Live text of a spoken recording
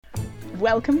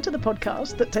Welcome to the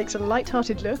podcast that takes a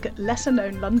light-hearted look at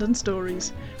lesser-known London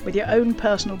stories with your own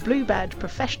personal blue badge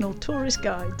professional tourist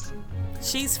guides.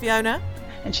 She's Fiona.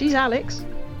 And she's Alex.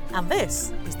 And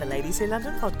this is the Ladies Who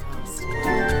London podcast.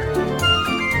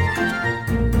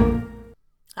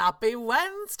 Happy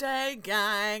Wednesday,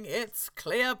 gang. It's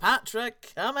Cleopatra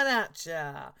coming at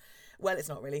ya. Well, it's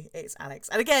not really. It's Alex.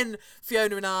 And again,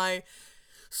 Fiona and I,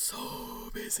 so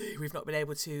busy. We've not been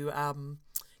able to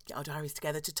get our diaries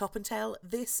together to top and tail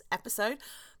this episode.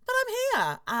 But I'm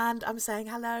here and I'm saying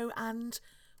hello and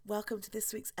welcome to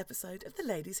this week's episode of the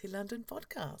Ladies Who London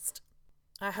podcast.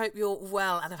 I hope you're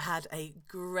well and have had a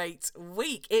great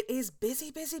week. It is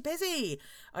busy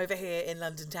over here in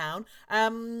London town.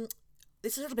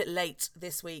 It's a little bit late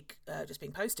this week, just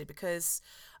being posted, because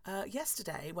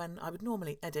yesterday, when I would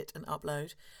normally edit and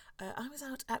upload, I was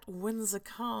out at Windsor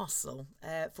Castle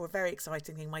for a very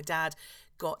exciting thing. My dad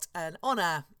got an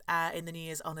honour in the New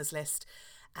Year's honours list.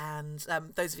 And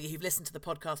those of you who've listened to the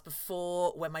podcast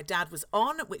before, when my dad was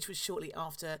on, which was shortly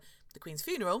after the Queen's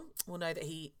funeral, will know that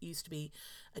he used to be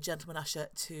a gentleman usher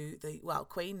to the, well,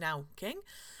 Queen, now King.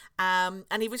 And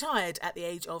he retired at the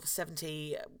age of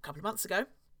 70 a couple of months ago,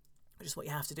 which is what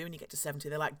you have to do when you get to 70.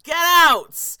 They're like, get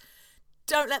out!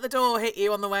 Don't let the door hit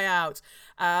you on the way out.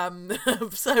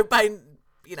 So,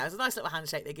 you know, it's a nice little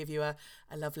handshake. They give you a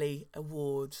lovely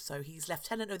award. So he's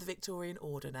Lieutenant of the Victorian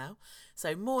Order now.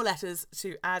 So more letters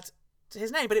to add to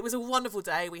his name. But it was a wonderful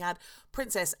day. We had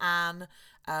Princess Anne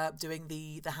doing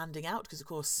the handing out, because, of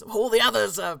course, all the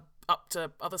others are up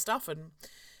to other stuff and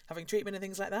having treatment and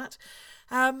things like that.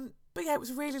 But, yeah, it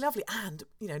was really lovely. And,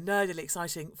 you know, nerdily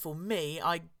exciting for me.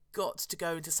 I got to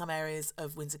go into some areas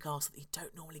of Windsor Castle that you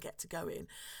don't normally get to go in.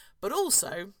 But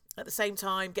also, at the same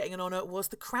time, getting an honour was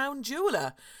the Crown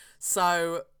Jeweller.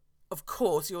 So, of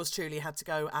course, yours truly had to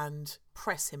go and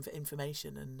press him for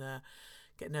information and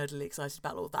get nerdily excited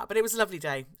about all of that. But it was a lovely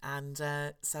day. And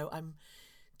so I'm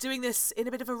doing this in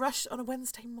a bit of a rush on a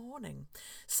Wednesday morning.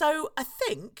 So I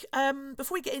think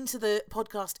before we get into the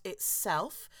podcast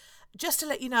itself, just to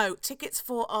let you know, tickets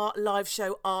for our live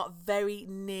show are very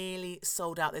nearly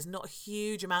sold out. There's not a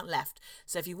huge amount left.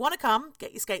 So if you want to come,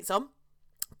 get your skates on.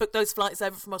 Book those flights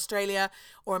over from Australia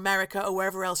or America or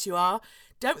wherever else you are.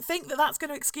 Don't think that that's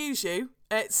going to excuse you.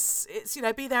 It's you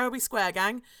know, be there or be square,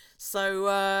 gang.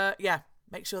 So, yeah,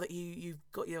 make sure that you've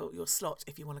got your slot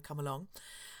if you want to come along.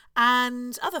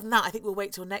 And other than that, I think we'll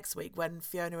wait till next week when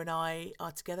Fiona and I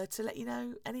are together to let you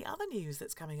know any other news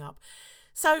that's coming up.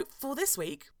 So for this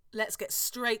week, let's get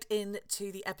straight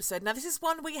into the episode. Now, this is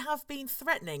one we have been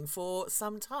threatening for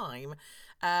some time.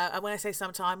 And when I say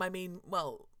some time, I mean,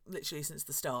 well, literally since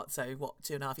the start. So,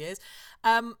 2.5 years?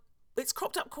 It's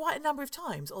cropped up quite a number of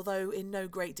times, although in no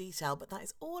great detail. But that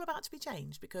is all about to be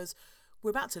changed, because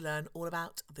we're about to learn all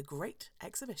about the Great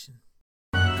Exhibition.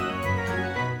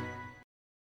 The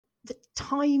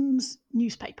Times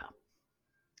newspaper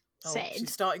said...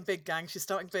 She's starting big, gang. She's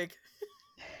starting big.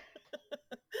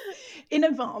 In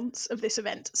advance of this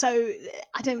event, so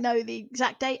I don't know the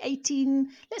exact date,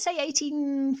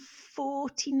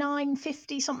 1849,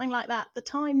 50, something like that. The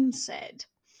Times said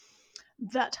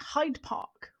that Hyde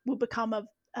Park will become a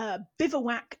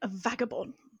bivouac of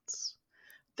vagabonds,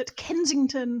 that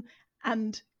Kensington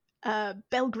and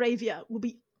Belgravia will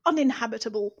be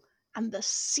uninhabitable and the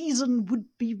season would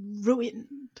be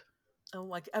ruined. Oh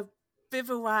my God, a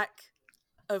bivouac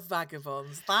of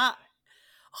vagabonds. That...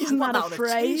 Isn't that a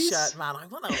phrase? A t-shirt, man. I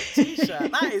want that on a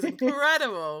t-shirt. That is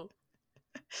incredible.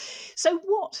 So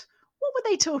what were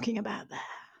they talking about there?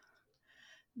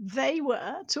 They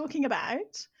were talking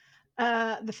about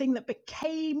the thing that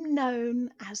became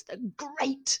known as the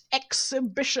Great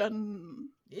Exhibition.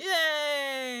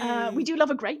 Yay! We do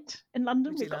love a great in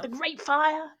London. We've got the Great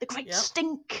Fire, the Great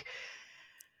Stink,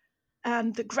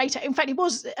 and the Great... In fact, it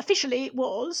was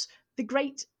the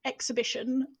Great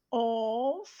Exhibition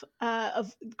of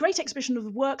Great Exhibition of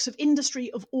the Works of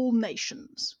Industry of All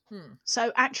Nations.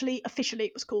 So actually, officially,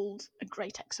 it was called a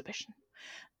Great Exhibition.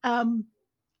 And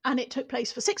it took place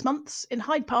for 6 months in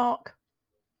Hyde Park.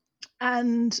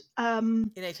 And in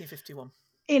 1851.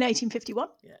 In 1851.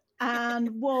 Yeah.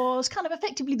 And was kind of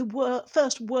effectively the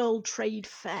first World Trade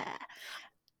Fair.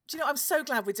 Do you know, I'm so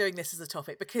glad we're doing this as a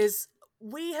topic, because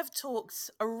we have talked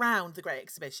around the Great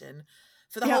Exhibition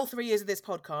for the whole 3 years of this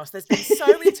podcast. There's been so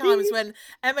many times when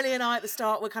Emily and I at the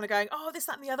start were kind of going, oh, this,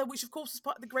 that and the other, which of course is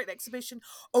part of the Great Exhibition.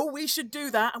 Oh, we should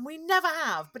do that. And we never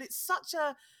have. But it's such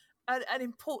an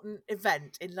important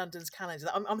event in London's calendar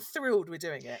that I'm thrilled we're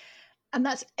doing it. And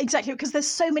that's exactly because there's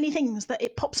so many things that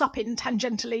it pops up in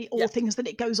tangentially, or things that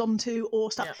it goes on to,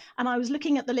 or stuff. And I was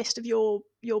looking at the list of your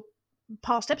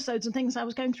past episodes and things. I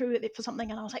was going through it for something,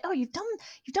 and I was like, "Oh, you've done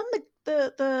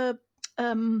the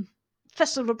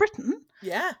Festival of Britain,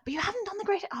 Yeah. but you haven't done the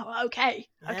Great." Oh, okay,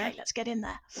 Yeah. let's get in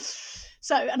there.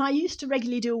 So, and I used to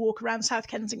regularly do a walk around South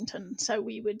Kensington. So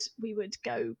we would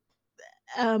go.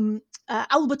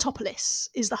 Albertopolis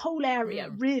is the whole area.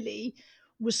 Really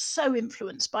was so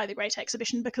influenced by the Great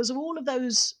Exhibition because of all of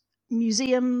those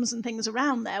museums and things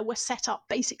around there were set up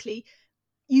basically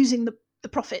using the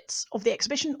profits of the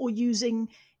exhibition or using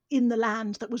in the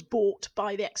land that was bought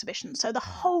by the exhibition. So the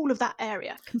whole of that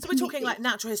area completely. So we're talking like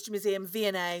Natural History Museum,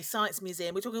 V&A, Science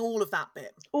Museum. We're talking all of that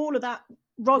bit. All of that.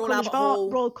 Royal College of Art,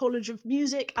 Hall. Royal College of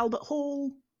Music, Albert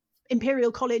Hall,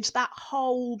 Imperial College, that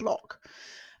whole block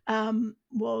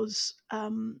was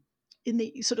in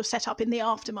the sort of set up in the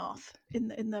aftermath,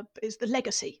 is the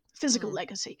legacy, physical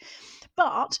legacy.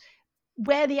 But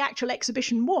where the actual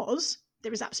exhibition was,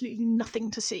 there is absolutely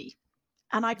nothing to see,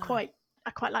 and I quite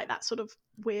like that sort of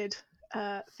weird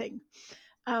thing.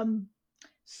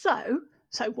 So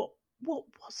what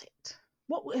was it?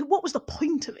 What was the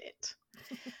point of it?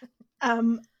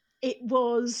 It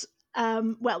was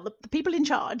the people in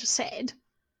charge said,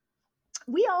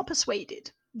 "We are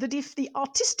persuaded that if the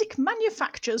artistic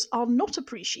manufactures are not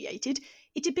appreciated,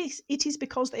 it is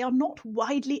because they are not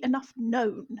widely enough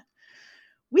known.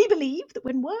 We believe that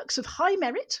when works of high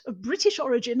merit, of British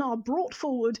origin, are brought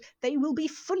forward, they will be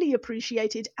fully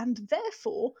appreciated and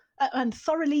therefore and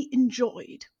thoroughly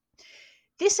enjoyed.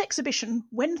 This exhibition,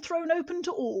 when thrown open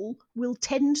to all, will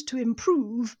tend to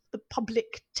improve the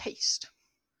public taste."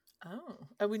 Oh,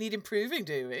 and we need improving,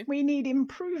 do we? We need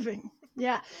improving.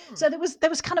 Yeah. So there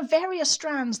was kind of various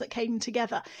strands that came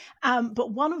together,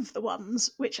 but one of the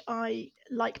ones which I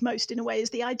like most in a way is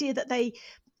the idea that they,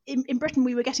 in Britain,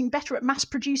 we were getting better at mass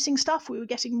producing stuff. We were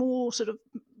getting more sort of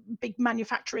big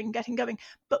manufacturing getting going,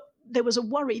 but there was a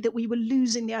worry that we were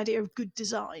losing the idea of good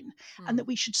design, and that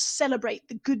we should celebrate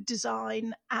the good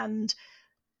design and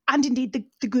indeed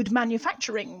the good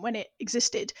manufacturing when it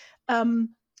existed.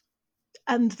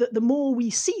 And that the more we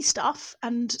see stuff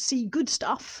and see good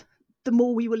stuff, the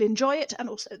more we will enjoy it, and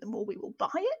also the more we will buy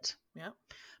it. Yeah.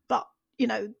 But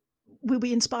we'll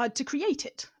be inspired to create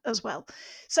it as well.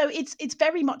 So it's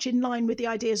very much in line with the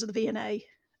ideas of the V&A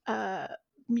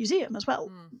museum as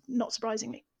well, not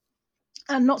surprisingly.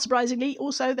 And not surprisingly,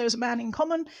 also there's a man in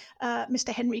common, Mr.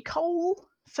 Henry Cole,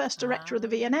 first director of the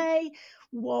V&A,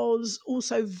 was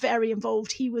also very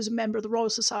involved. He was a member of the Royal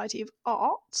Society of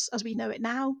Arts, as we know it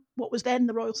now, what was then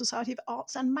the Royal Society of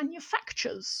Arts and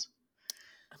Manufactures.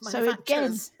 So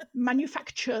again,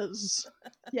 manufactures.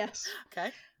 Yes.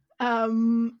 Okay.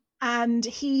 And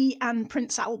he and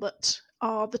Prince Albert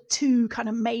are the two kind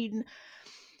of main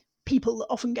people that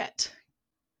often get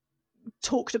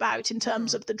talked about in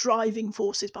terms of the driving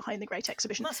forces behind the Great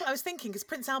Exhibition. That's what I was thinking, because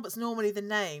Prince Albert's normally the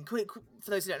name, for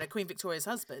those who don't know, Queen Victoria's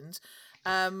husband,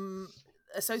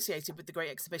 associated with the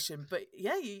Great Exhibition. But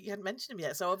yeah, you hadn't mentioned him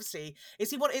yet. So obviously,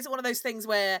 is it one of those things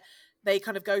where they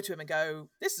kind of go to him and go,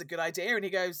 "This is a good idea," and he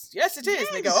goes, "Yes, it is." Yes.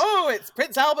 And they go, "Oh, it's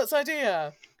Prince Albert's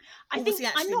idea." I'm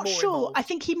not sure. Involved? I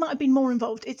think he might have been more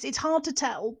involved. It's hard to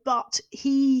tell, but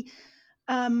he.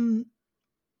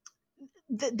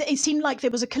 It seemed like there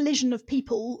was a collision of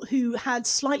people who had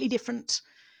slightly different.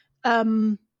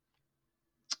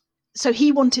 So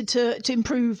he wanted to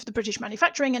improve the British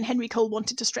manufacturing, and Henry Cole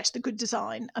wanted to stress the good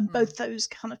design, and both those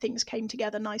kind of things came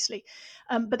together nicely.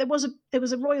 But there was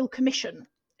a royal commission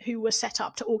who were set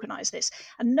up to organise this.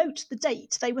 And note the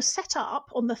date; they were set up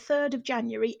on the 3rd of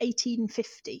January,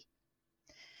 1850.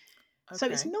 Okay. So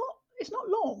it's not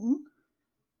long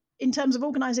in terms of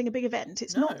organising a big event.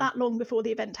 It's not that long before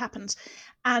the event happens,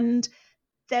 and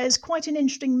there's quite an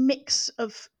interesting mix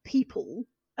of people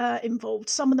involved.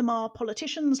 Some of them are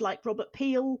politicians like Robert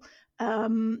Peel.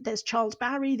 There's Charles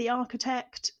Barry, the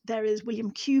architect. There is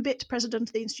William Cubitt, president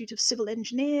of the Institute of Civil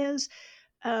Engineers.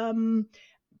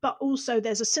 But also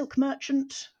there's a silk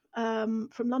merchant from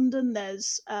London.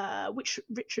 There's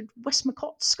Richard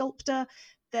Westmacott, sculptor.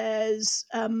 There's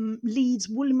Leeds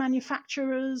wool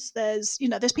manufacturers. There's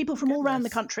people from all around the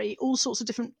country, all sorts of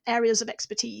different areas of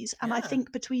expertise. And I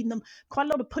think between them, quite a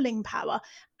lot of pulling power,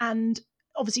 and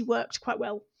obviously worked quite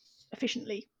well,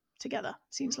 efficiently together,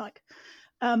 seems like.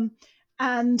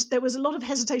 And there was a lot of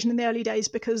hesitation in the early days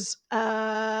because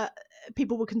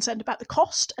people were concerned about the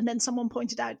cost. And then someone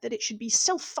pointed out that it should be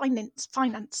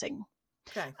self-financing.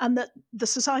 Okay. And that the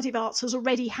Society of Arts has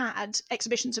already had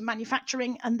exhibitions of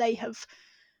manufacturing, and they have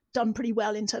done pretty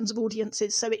well in terms of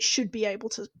audiences, so it should be able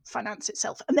to finance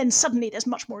itself. And then suddenly there's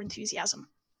much more enthusiasm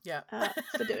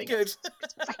for doing Good.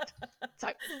 it.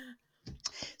 Right.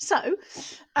 So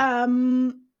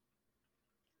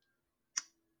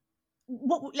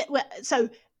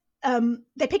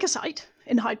they pick a site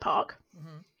in Hyde Park,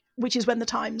 Mm-hmm. which is when the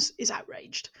Times is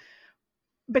outraged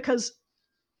because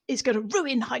it's going to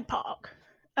ruin Hyde Park.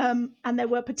 And there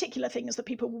were particular things that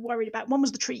people were worried about. One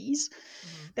was the trees.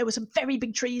 Mm-hmm. There were some very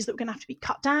big trees that were going to have to be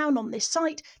cut down on this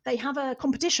site. They have a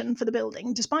competition for the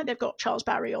building. Despite they've got Charles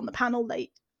Barry on the panel,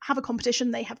 they have a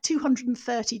competition. They have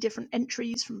 230 different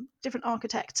entries from different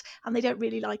architects, and they don't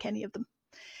really like any of them.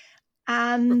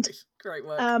 And Great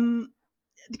work.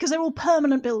 because they're all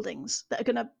permanent buildings that are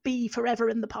going to be forever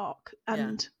in the park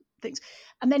and things.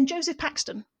 And then Joseph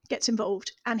Paxton gets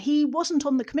involved, and he wasn't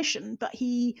on the commission, but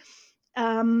he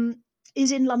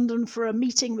is in London for a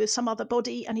meeting with some other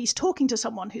body, and he's talking to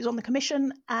someone who's on the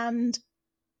commission, and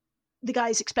the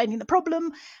guy's explaining the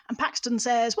problem, and Paxton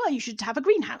says, well, you should have a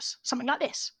greenhouse, something like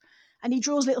this. And he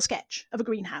draws a little sketch of a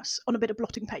greenhouse on a bit of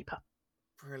blotting paper.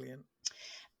 Brilliant.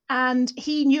 And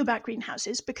he knew about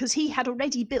greenhouses because he had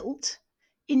already built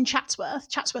in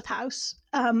Chatsworth House,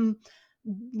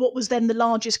 what was then the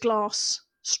largest glass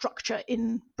structure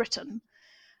in Britain.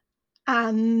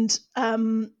 And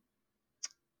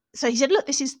so he said, look,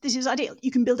 this is ideal.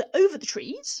 You can build it over the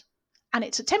trees, and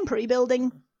it's a temporary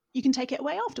building. You can take it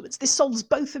away afterwards. This solves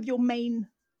both of your main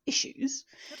issues.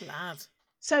 Good lad.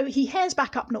 So he hares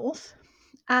back up north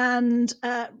and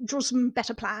draws some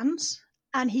better plans,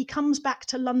 and he comes back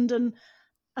to London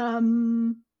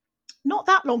not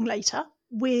that long later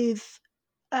with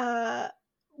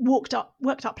worked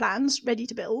up plans ready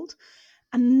to build.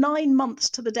 And 9 months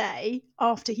to the day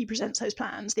after he presents those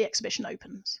plans, the exhibition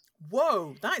opens.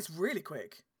 Whoa, that is really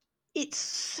quick. It's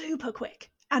super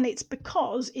quick, and it's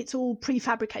because it's all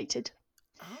prefabricated.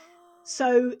 Oh.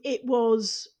 So it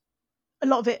was a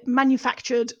lot of it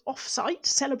manufactured off-site,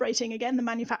 celebrating again the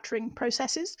manufacturing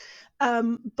processes,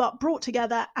 but brought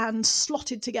together and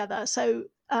slotted together. So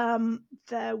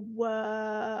there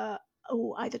were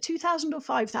either 2,000 or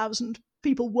 5,000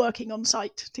 people working on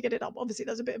site to get it up. Obviously,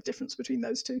 there's a bit of difference between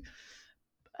those two.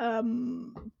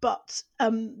 But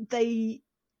they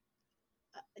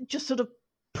just sort of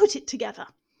put it together.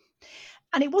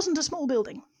 And it wasn't a small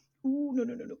building. Ooh,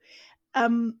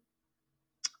 no.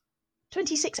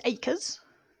 26 acres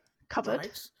covered,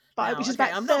 right. which is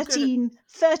about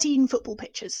 13 football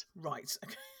pitches. Right,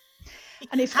 okay.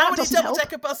 And if How that many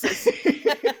double-decker buses?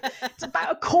 It's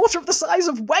about a quarter of the size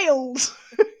of Wales.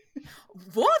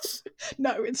 What?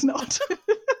 No, it's not.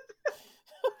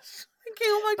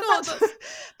 Oh my God.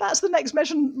 That's the next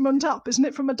measurement up, isn't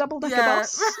it? From a double-decker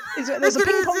bus. There's a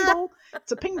ping pong ball.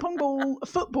 It's a ping pong ball, a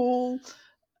football,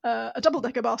 a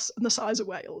double-decker bus, and the size of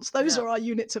Wales. Those are our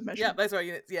units of measurement. Yeah, those are our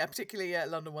units. Yeah, particularly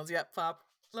London ones. Yeah, fab.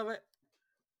 Love it.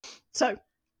 So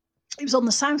it was on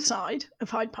the south side of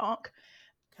Hyde Park.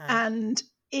 Okay. And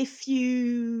if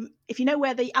you know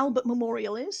where the Albert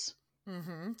Memorial is,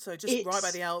 so just right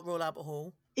by the Royal Albert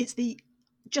Hall. It's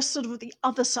just sort of the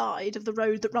other side of the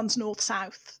road that runs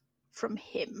north-south from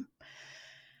him.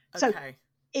 Okay. So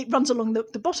it runs along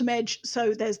the bottom edge.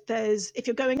 So there's if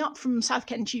you're going up from South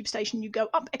Kent Tube Station, you go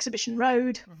up Exhibition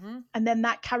Road, and then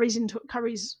that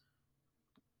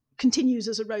continues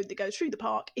as a road that goes through the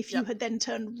park. If you had then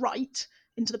turned right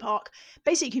into the park,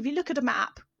 basically, if you look at a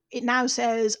map, it now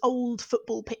says Old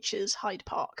Football Pitches, Hyde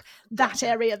Park. That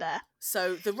area there.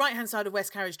 So the right-hand side of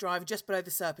West Carriage Drive, just below the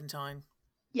Serpentine.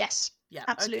 Yes,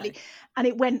 absolutely. Okay. And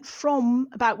it went from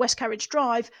about West Carriage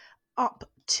Drive up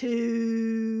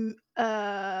to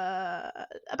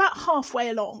about halfway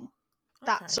along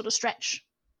that sort of stretch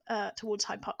towards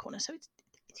Hyde Park Corner. So it's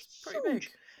pretty big.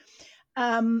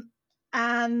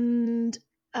 And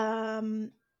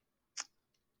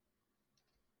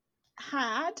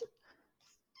had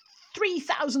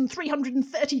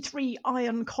 3,333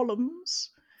 iron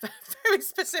columns. Very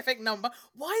specific number.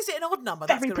 Why is it an odd number?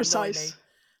 Very precise.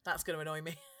 That's going to annoy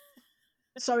me.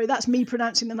 Sorry, that's me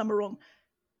pronouncing the number wrong.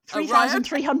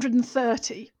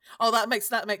 3,330. Oh, that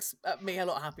makes me a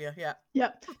lot happier. Yeah.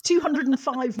 Yeah.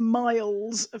 205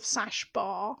 miles of sash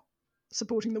bar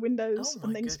supporting the windows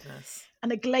and things. Goodness.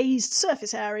 And a glazed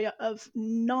surface area of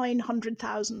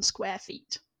 900,000 square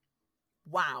feet.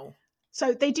 Wow.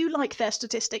 So they do like their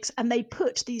statistics, and they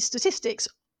put these statistics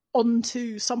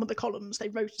onto some of the columns. They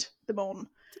wrote them on.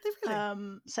 Did they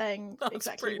really? Saying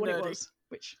exactly what it was.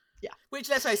 Which,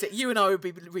 let's face it, you and I would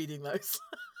be reading those.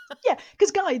 Yeah,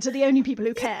 because guides are the only people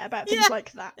who care about things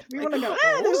like that. We want to go,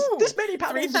 there's this many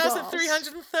panels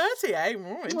 3,330, eh?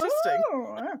 Interesting.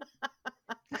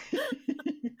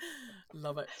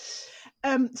 Love it.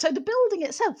 So the building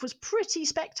itself was pretty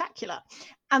spectacular.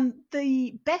 And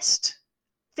the best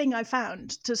thing I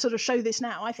found to sort of show this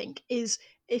now, I think, is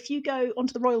if you go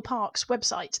onto the Royal Parks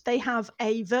website, they have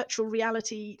a virtual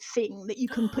reality thing that you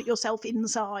can put yourself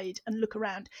inside and look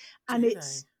around. And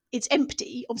it's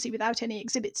empty, obviously without any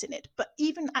exhibits in it. But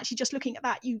even actually just looking at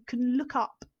that, you can look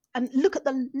up and look at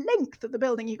the length of the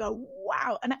building. You go,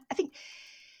 wow. And I think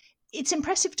it's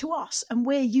impressive to us, and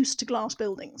we're used to glass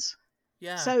buildings.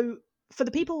 Yeah. So for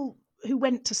the people who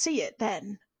went to see it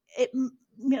then, it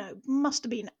must have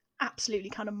been absolutely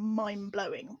kind of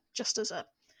mind-blowing just as a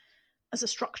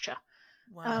structure.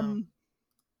 Wow. I'm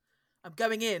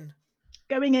going in.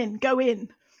 Go in.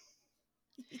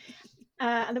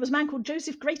 And there was a man called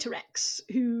Joseph John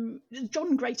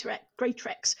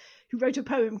Greatorex, who wrote a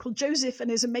poem called Joseph and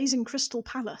His Amazing Crystal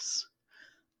Palace,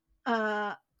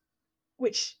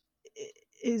 which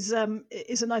is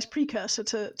a nice precursor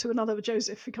to another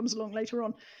Joseph who comes along later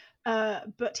on.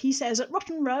 But he says, at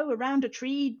Rotten Row, around a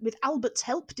tree, with Albert's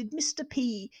help, did Mr.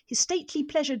 P his stately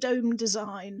pleasure dome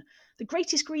design, the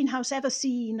greatest greenhouse ever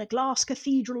seen, a glass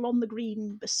cathedral on the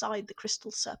green, beside the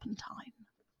crystal serpentine.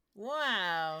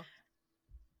 Wow.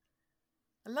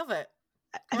 I love it.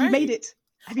 Have you made it?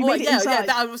 Have you made it inside?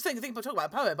 Yeah. I was thinking about talking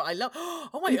about a poem, but I love...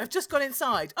 Oh, wait, I've just gone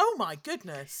inside. Oh, my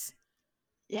goodness.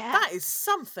 Yeah. That is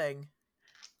something.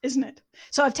 Isn't it?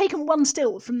 So I've taken one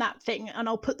still from that thing, and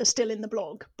I'll put the still in the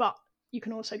blog, but you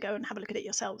can also go and have a look at it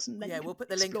yourselves. And then we'll put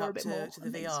the link up to the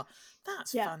VR.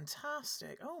 That's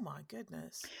fantastic. Oh, my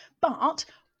goodness. But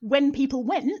when people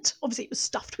went, obviously it was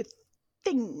stuffed with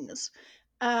things.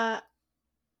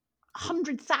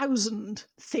 100,000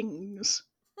 things,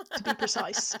 to be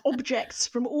precise. Objects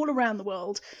from all around the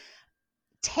world.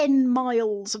 10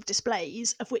 miles of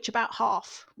displays, of which about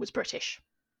half was British.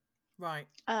 Right.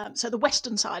 So the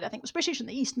western side, I think, was British, and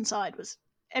the eastern side was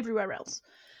everywhere else.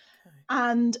 Okay.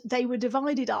 And they were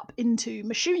divided up into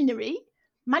machinery,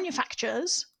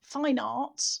 manufactures, fine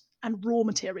arts, and raw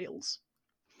materials.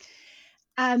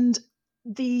 And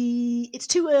it's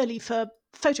too early for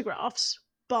photographs,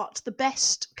 but the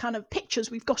best kind of pictures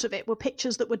we've got of it were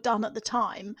pictures that were done at the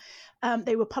time.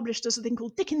 They were published as a thing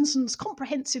called Dickinson's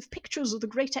Comprehensive Pictures of the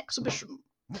Great Exhibition.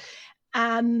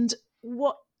 And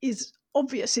what is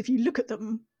obvious if you look at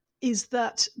them is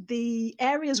that the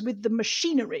areas with the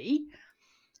machinery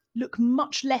look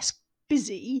much less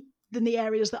busy than the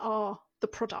areas that are the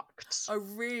products. Oh,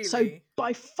 really? So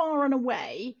by far and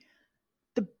away,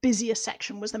 the busiest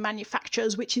section was the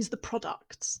manufacturers, which is the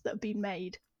products that have been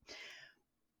made.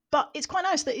 But it's quite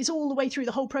nice that it's all the way through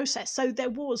the whole process. So there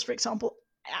was, for example,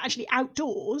 actually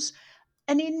outdoors,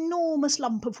 an enormous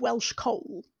lump of Welsh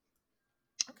coal.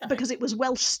 Okay. Because it was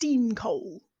Welsh steam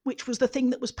coal, which was the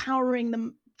thing that was powering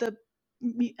the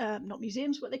not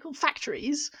museums, what they call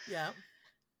factories,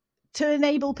 to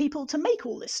enable people to make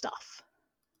all this stuff.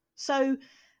 So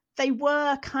they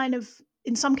were kind of,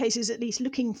 in some cases at least,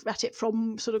 looking at it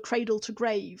from sort of cradle to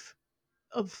grave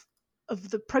of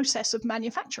the process of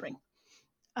manufacturing.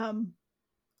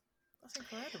 That's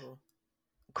incredible.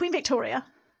 Queen Victoria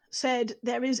said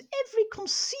there is every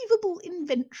conceivable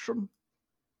invention.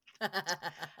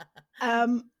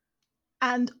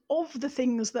 And of the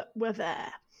things that were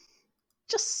there,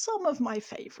 just some of my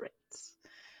favourites.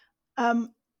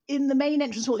 In the main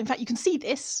entrance hall, in fact, you can see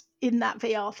this in that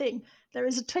VR thing, there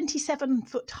is a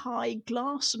 27-foot high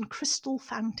glass and crystal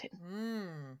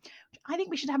fountain. I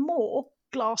think we should have more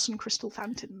glass and crystal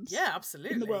fountains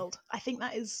absolutely. in the world. I think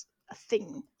that is a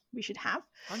thing we should have.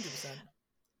 100%.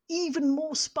 Even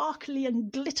more sparkly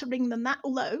and glittering than that,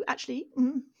 although actually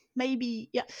maybe,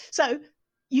 yeah. So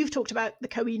you've talked about the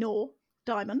Koh-i-Noor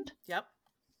diamond. Yep.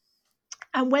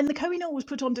 And when the Koh-i-Noor was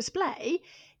put on display,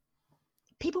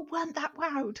 people weren't that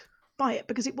wowed by it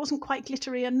because it wasn't quite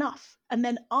glittery enough. And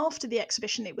then after the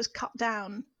exhibition, it was cut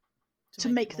down to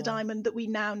make the diamond that we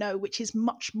now know, which is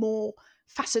much more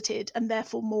faceted and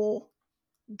therefore more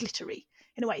glittery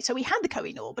in a way. So we had the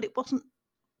Koh-i-Noor, but it wasn't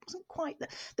quite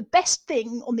the best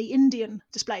thing on the Indian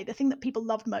display. The thing that people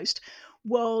loved most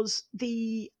was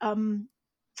the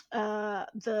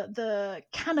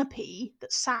canopy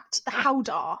that sat, the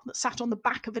howdah that sat on the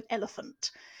back of an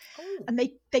elephant. Oh. And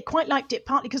they quite liked it,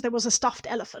 partly because there was a stuffed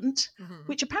elephant,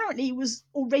 which apparently was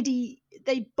already,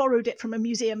 they borrowed it from a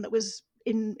museum that was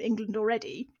in England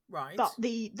already. Right. But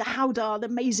the howdah, the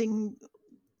amazing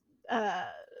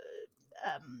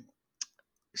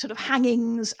sort of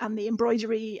hangings and the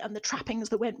embroidery and the trappings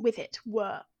that went with it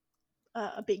were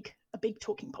a big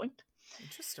talking point.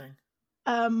 Interesting.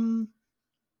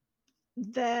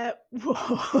 There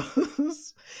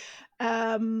was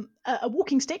a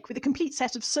walking stick with a complete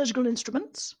set of surgical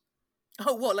instruments.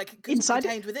 Oh, what? Like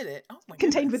contained within it? Oh my goodness.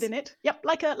 Contained within it. Yep,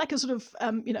 like a sort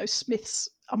of Smith's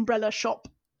umbrella shop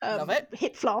Love it.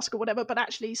 hip flask or whatever, but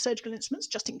actually surgical instruments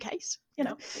just in case.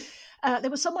 Yep.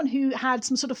 There was someone who had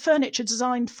some sort of furniture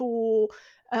designed for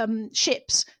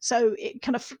ships, so it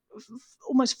kind of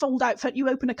almost fold out. You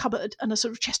open a cupboard and a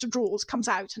sort of chest of drawers comes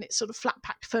out, and it's sort of flat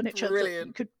packed furniture that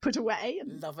you could put away.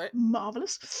 And love it.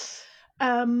 Marvelous.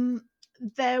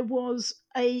 There was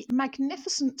a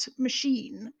magnificent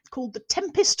machine called the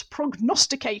Tempest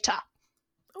Prognosticator.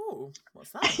 Oh,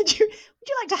 what's that? Would you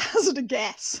like to hazard a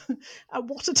guess at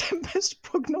what a Tempest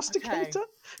Prognosticator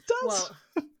does?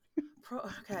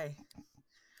 Well, okay.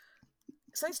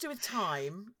 Something to do with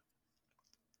time.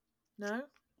 No?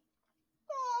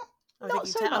 Not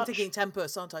so much. I'm thinking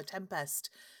Tempest, aren't I?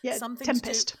 Tempest. Yeah, something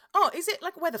Tempest. To do... Oh, is it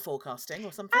like weather forecasting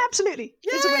or something? Absolutely.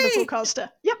 Yay! It's a weather forecaster.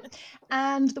 Yep.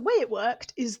 And the way it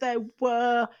worked is there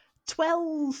were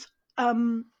 12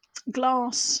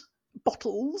 glass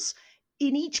bottles.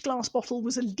 In each glass bottle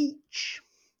was a leech.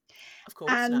 Of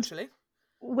course, and naturally.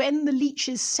 When the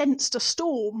leeches sensed a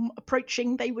storm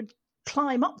approaching, they would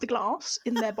climb up the glass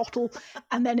in their bottle,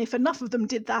 and then if enough of them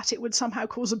did that, it would somehow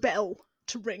cause a bell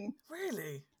to ring.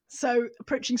 Really? So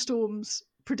approaching storms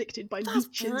predicted by leeches.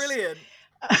 That's brilliant.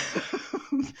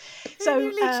 So Who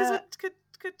knew leeches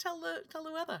could tell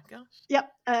the weather? Gosh.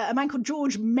 Yep, a man called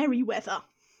George Merriweather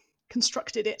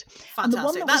constructed it. Fantastic. And the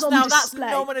one that was on display,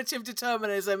 that's nominative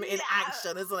determinism in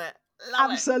action, isn't it?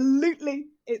 Absolutely.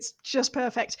 It's just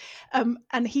perfect.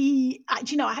 And he,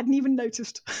 actually, I hadn't even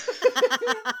noticed.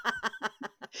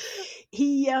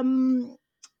 He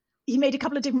made a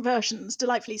couple of different versions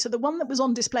delightfully. So the one that was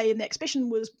on display in the exhibition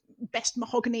was best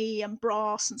mahogany and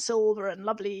brass and silver and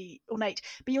lovely ornate.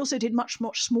 But he also did much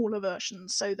smaller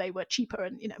versions, so they were cheaper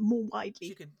and more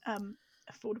widely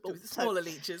affordable. With smaller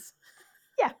leeches.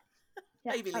 Yeah,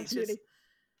 baby absolutely.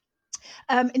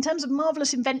 leeches. In terms of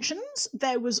marvellous inventions,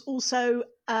 there was also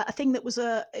a thing that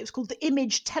it was called the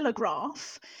image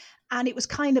telegraph, and it was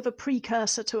kind of a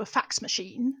precursor to a fax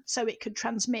machine, so it could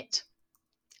transmit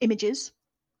images.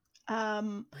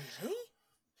 Really?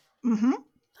 Mm-hmm.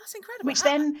 That's incredible. Which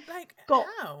then got...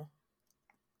 How?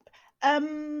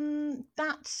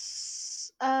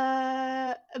 That's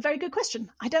a very good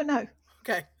question. I don't know.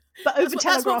 Okay. But over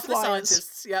telegraph wires.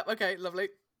 Scientists. Yep. Okay. Lovely.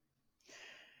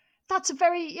 That's a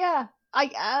very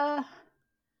I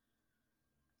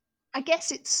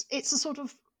guess it's a sort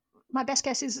of, my best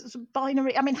guess is it's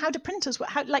binary. I mean, how do printers work?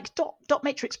 How, like dot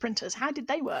matrix printers? How did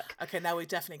they work? Okay, now we're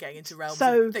definitely getting into realms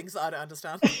of things that I don't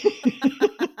understand.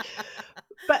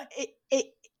 But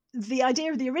the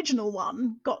idea of the original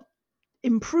one got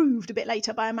improved a bit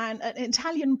later by an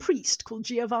Italian priest called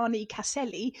Giovanni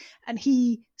Caselli, and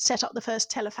he set up the first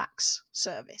telefax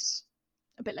service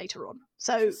a bit later on.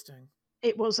 So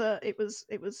it was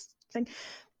thing.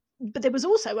 But there was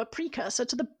also a precursor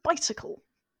to the bicycle.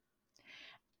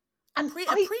 And a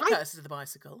precursor to the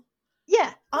bicycle?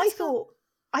 Yeah, I thought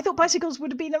bicycles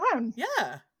would have been around.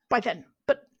 Yeah. By then.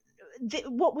 But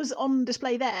what was on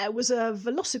display there was a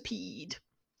velocipede,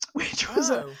 which was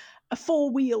a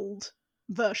four-wheeled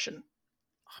version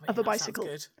of a bicycle.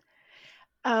 Sounds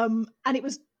good. And it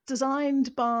was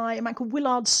designed by a man called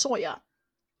Willard Sawyer,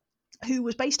 who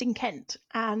was based in Kent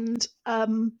and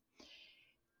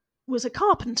was a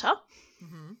carpenter,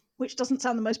 which doesn't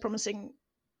sound the most promising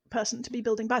person to be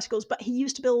building bicycles, but he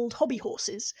used to build hobby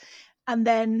horses. And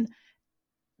then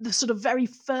the sort of very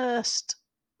first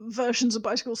versions of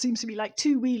bicycles seems to be like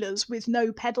two-wheelers with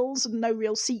no pedals and no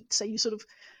real seat. So you sort of,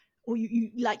 or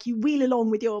you wheel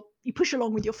along with you push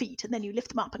along with your feet, and then you lift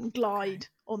them up and glide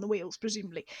on the wheels,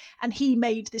 presumably. And he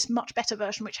made this much better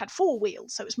version, which had four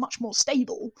wheels, so it was much more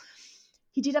stable.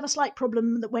 He did have a slight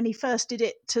problem that when he first did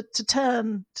it to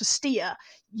steer,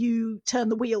 you turn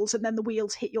the wheels and then the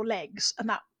wheels hit your legs, and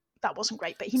that wasn't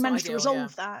great. But he managed to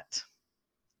resolve that,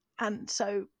 and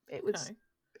so it was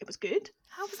good.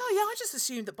 How bizarre! Yeah, I just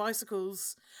assumed that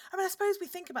bicycles. I mean, I suppose we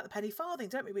think about the penny farthing,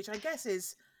 don't we? Which I guess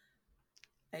is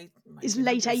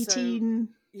late 18.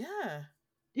 So,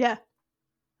 yeah.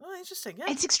 Oh, interesting. Yeah,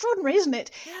 it's extraordinary, isn't it?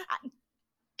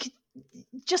 Yeah.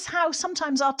 Just how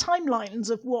sometimes our timelines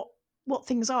of what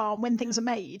things are and when things are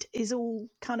made is all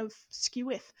kind of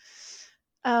skeweth.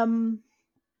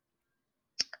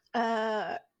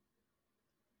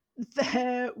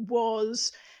 There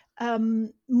was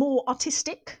more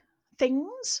artistic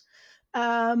things.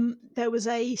 There was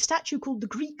a statue called the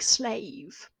Greek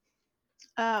Slave,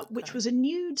 which was a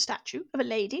nude statue of a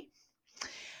lady.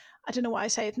 I don't know why I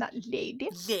say it's not lady.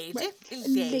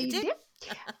 Lady.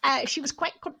 She was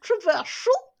quite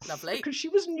controversial. Lovely. Because she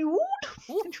was nude.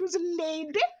 Ooh. And she was a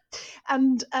lady.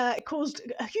 And it caused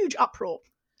a huge uproar.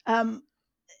 I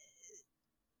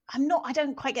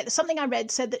don't quite get this. Something I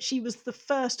read said that she was the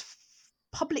first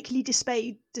publicly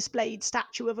displayed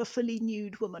statue of a fully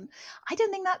nude woman. I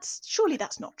don't think surely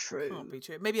that's not true. Can't be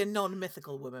true. Maybe a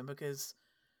non-mythical woman, because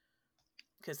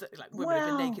like women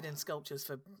have been naked in sculptures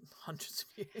for hundreds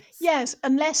of years. Yes,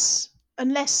 unless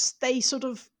they sort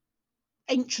of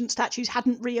ancient statues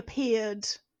hadn't reappeared.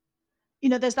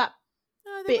 There's that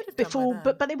bit before,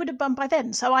 but they would have done by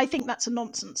then. So I think that's a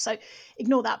nonsense. So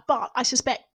ignore that. But I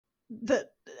suspect that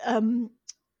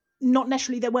not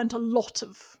necessarily there weren't a lot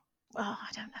of. I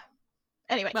don't know.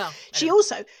 Anyway, she's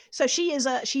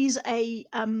a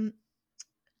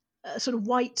sort of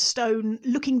white stone,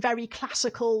 looking very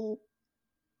classical,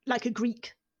 like a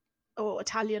Greek or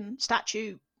Italian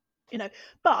statue,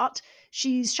 but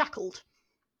she's shackled.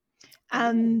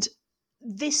 And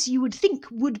this, you would think,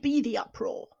 would be the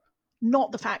uproar,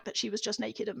 not the fact that she was just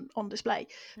naked and on display.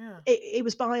 Yeah. It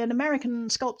was by an American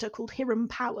sculptor called Hiram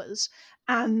Powers,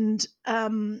 and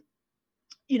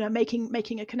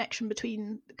making a connection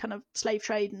between kind of slave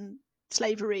trade and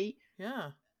slavery. Yeah.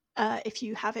 If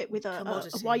you have it with a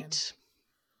white,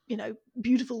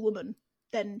 beautiful woman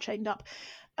then chained up.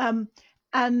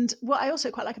 And what I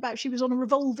also quite like about it, she was on a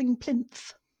revolving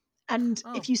plinth. And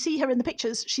if you see her in the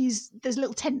pictures, there's a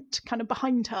little tent kind of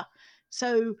behind her.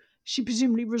 So she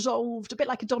presumably resolved, a bit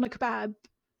like a doner kebab,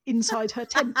 inside her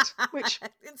tent, which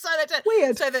inside her tent.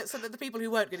 Weird. So that the people who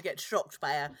weren't going to get shocked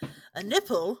by a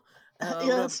nipple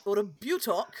yes. or a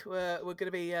buttock were going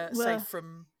to be safe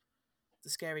from the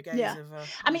scary gaze of.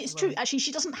 I mean, it's true. Actually,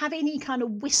 she doesn't have any kind of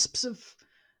wisps of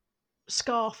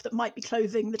scarf that might be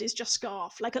clothing that is just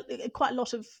scarf. Like quite a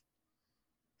lot of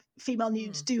female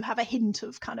nudes do have a hint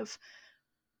of kind of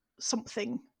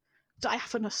something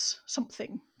diaphanous,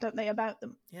 something, don't they, about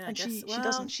them? Yeah, and she well,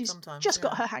 doesn't. She's just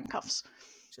got her handcuffs,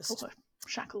 or her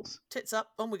shackles. Tits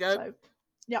up, on we go. So,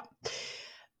 yeah.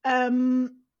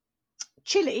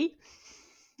 Chile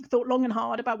thought long and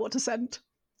hard about what to send,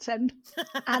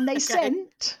 and they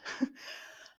sent.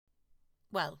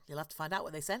 Well, you'll have to find out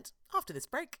what they sent after this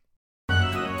break.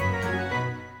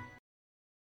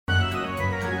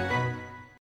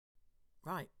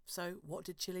 Right, so what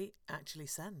did Chile actually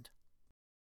send?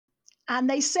 And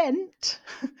they sent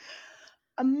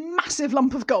a massive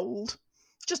lump of gold.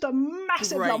 Just a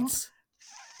massive lump.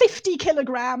 50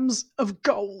 kilograms of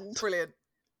gold. Brilliant.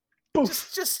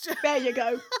 Boof. Just there you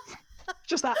go.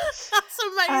 Just that. That's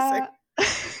amazing.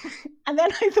 And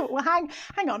then I thought, well,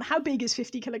 hang on, how big is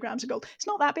 50 kilograms of gold? It's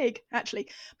not that big, actually,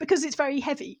 because it's very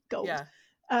heavy gold. Yeah.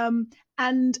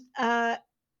 And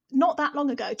not that long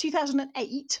ago,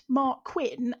 2008, Mark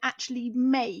Quinn actually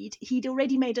he'd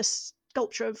already made a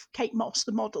sculpture of Kate Moss,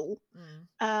 the model,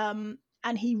 and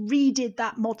he redid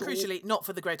that model. Crucially, not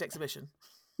for the Great Exhibition.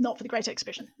 Not for the Great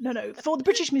Exhibition. No, for the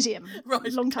British Museum, a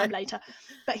long time later.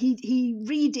 But he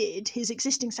redid his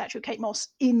existing statue of Kate Moss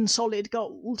in solid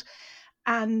gold,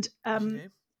 and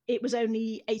it was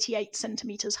only 88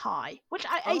 centimetres high, which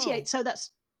 88, so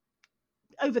that's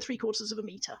over 3/4 of a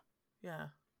metre. Yeah.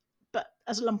 But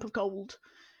as a lump of gold.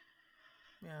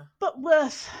 Yeah. But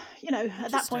worth,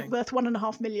 at that point, worth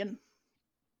 1.5 million.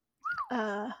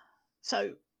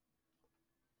 So,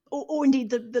 or indeed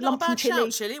the lump from Chile. Not a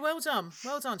bad shout, Chile. Well done,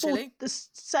 Chile.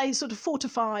 Say sort of 4 to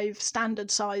 5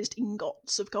 standard-sized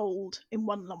ingots of gold in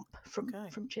one lump from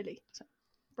Chile. So,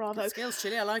 bravo. Good skills,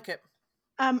 Chile. I like it.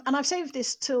 And I've saved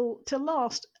this till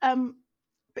last.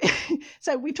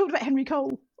 So we've talked about Henry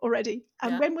Cole already.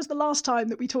 And when was the last time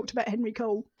that we talked about Henry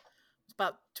Cole? It's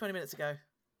about 20 minutes ago.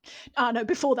 No,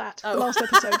 before that, the last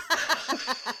episode.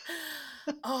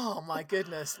 Oh my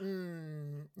goodness!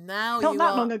 Now not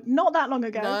that long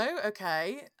ago. No,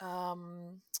 okay.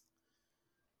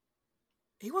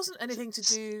 He wasn't anything to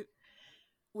do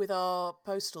with our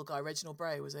postal guy, Reginald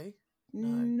Bray, was he?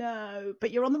 No,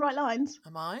 but you're on the right lines.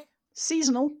 Am I?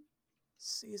 Seasonal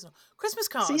Christmas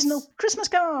cards. Seasonal Christmas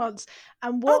cards.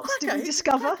 And what did we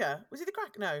discover? Was he the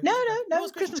cracker? No. No.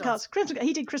 Christmas cards.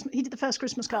 He did the first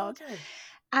Christmas card. Okay.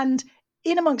 And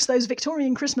in amongst those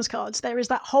Victorian Christmas cards, there is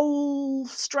that whole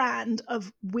strand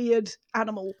of weird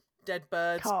animal dead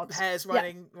birds, cards. Hares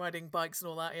riding bikes and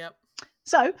all that. Yep.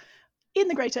 So, in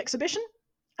the Great Exhibition,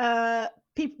 the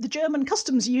German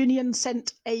Customs Union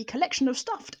sent a collection of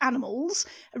stuffed animals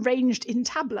arranged in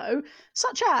tableau,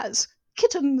 such as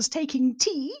kittens taking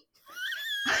tea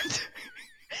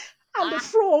and a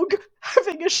frog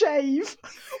having a shave.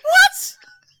 What?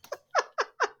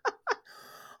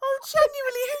 Oh,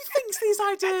 genuinely, who thinks these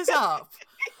ideas up?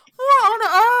 What on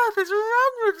earth is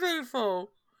wrong with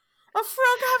people? A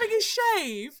frog having a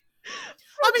shave?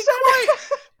 Frogs don't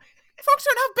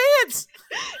have beards.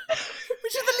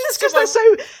 Which is the least because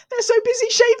they're so busy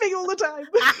shaving all the time.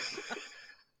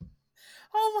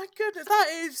 Oh my goodness, that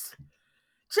is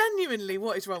Genuinely,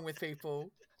 what is wrong with people?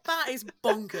 That is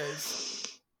bonkers.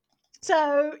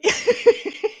 So,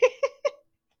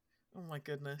 oh my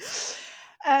goodness.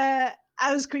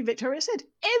 As Queen Victoria said,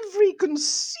 every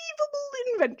conceivable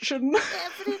invention.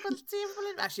 Every conceivable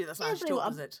invention. Actually, that's not how she talked,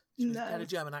 was it? She had a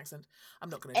German accent. I'm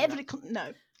not going to do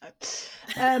that.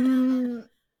 No.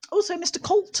 Also, Mr.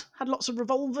 Colt had lots of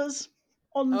revolvers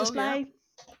on display. Yeah.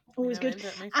 Always good.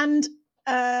 And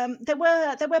there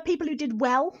were people who did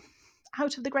well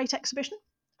out of the Great Exhibition.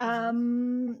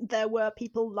 There were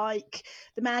people like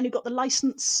the man who got the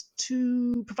license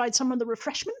to provide some of the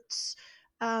refreshments.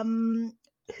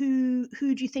 Who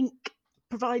do you think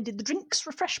provided the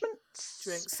refreshments?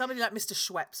 Somebody like Mr.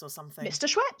 Schweppes or something.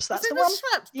 Mr. Schweppes, that's the one.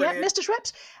 Schweppes? Yeah, Mr.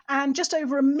 Schweppes. And just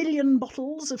over 1 million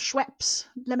bottles of Schweppes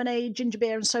lemonade, ginger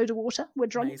beer and soda water were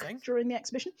drunk during the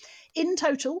exhibition. In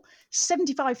total,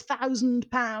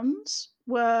 £75,000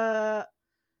 were...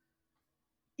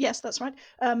 Yes, that's right.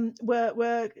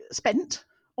 Were spent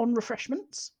on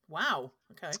refreshments. Wow.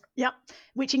 Okay. Yeah,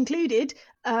 which included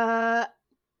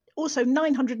also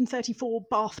 934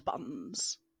 bath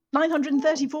buns.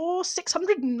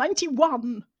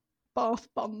 691 bath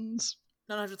buns.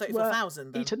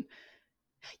 934,000 then? Eaten.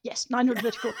 Yes,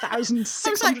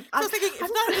 934,600. I was thinking, if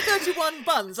 931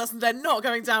 buns, they're not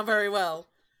going down very well.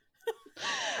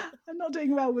 I'm not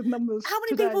doing well with numbers. How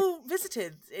many people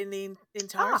visited in the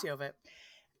entirety of it?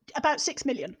 About 6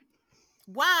 million.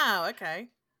 Wow, okay.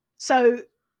 So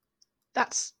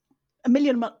that's 1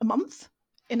 million a month,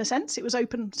 in a sense. It was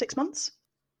open 6 months,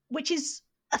 which is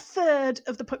a third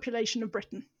of the population of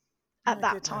Britain at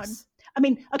that time. I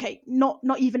mean, okay, not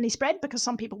evenly spread, because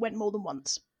some people went more than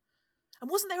once. And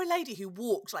wasn't there a lady who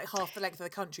walked like half the length of the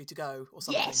country to go or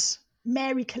something? Yes.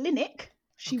 Mary Kalinick.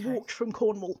 She walked from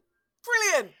Cornwall.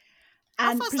 Brilliant.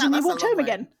 And presumably walked home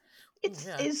again.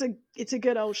 It's a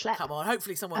good old schlep. Come on,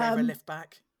 hopefully someone gave her a lift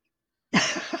back.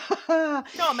 Come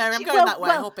on, Mary, I'm going that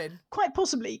way. Hop in. Quite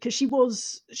possibly, because she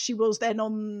was then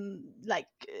on, like,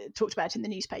 talked about in the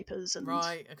newspapers and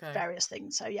various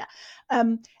things. So yeah,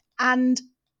 and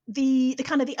the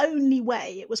kind of the only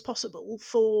way it was possible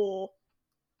for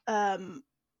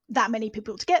that many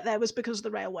people to get there was because of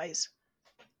the railways.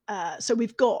 So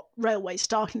we've got railways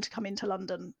starting to come into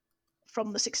London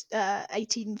from the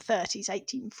 1830s,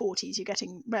 1840s. You're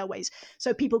getting railways,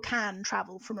 so people can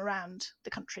travel from around the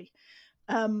country.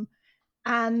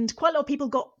 And quite a lot of people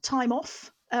got time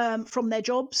off from their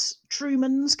jobs.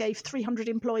 Truman's gave 300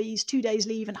 employees 2 days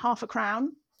leave and £0.50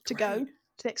 to go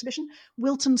to the exhibition.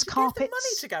 Wilton's carpets. Gave them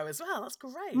money to go as well. That's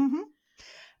great.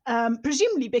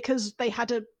 Presumably because they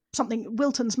had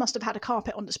Wilton's must have had a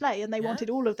carpet on display, and they wanted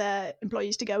all of their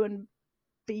employees to go and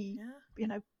be,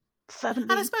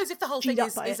 fervently. And I suppose if the whole thing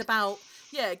is about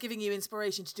giving you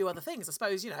inspiration to do other things, I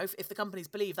suppose, if the companies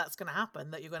believe that's going to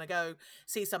happen, that you're going to go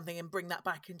see something and bring that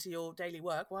back into your daily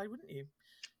work, why wouldn't you?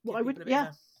 Why wouldn't?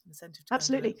 Yeah,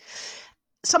 absolutely.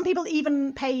 Some people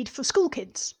even paid for school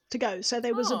kids to go. So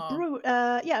there was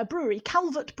a brewery,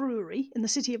 Calvert Brewery in the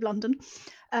City of London,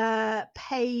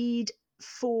 paid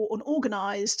for and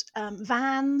organised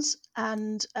vans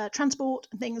and transport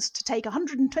and things to take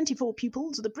 124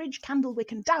 pupils of the Bridge,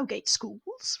 Candlewick and Dowgate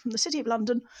schools from the City of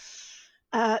London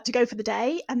to go for the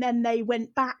day. And then they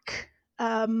went back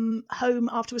home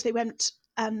afterwards. They went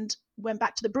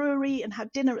back to the brewery and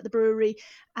had dinner at the brewery,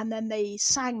 and then they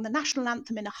sang the national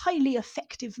anthem in a highly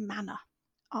effective manner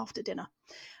after dinner.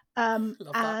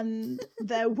 And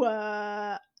there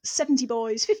were 70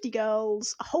 boys, 50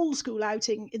 girls, a whole school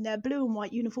outing in their blue and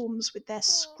white uniforms with their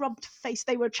scrubbed face.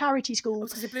 They were a charity school.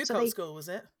 Was it a blue coat school, was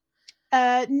it?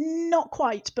 Not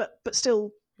quite, but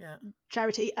still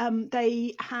charity.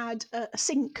 They had a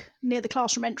sink near the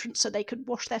classroom entrance so they could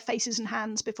wash their faces and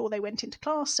hands before they went into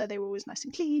class, so they were always nice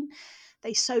and clean.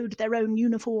 They sewed their own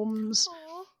uniforms.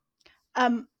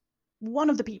 One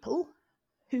of the people,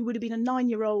 who would have been a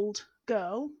 9-year-old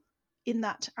girl in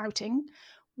that outing,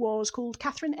 was called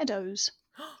Catherine Eddowes.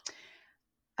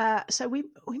 So we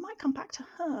might come back to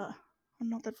her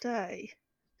another day.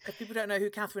 If people don't know who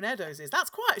Catherine Eddowes is, that's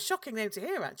quite a shocking name to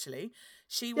hear, actually.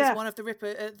 She was one of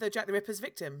the Jack the Ripper's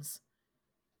victims.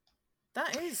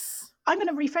 That is... I'm going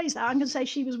to rephrase that. I'm going to say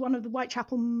she was one of the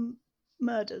Whitechapel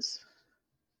murders.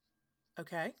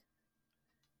 Okay.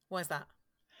 Why is that?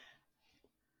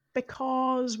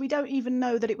 Because we don't even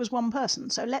know that it was one person.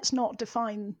 So let's not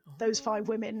define those 5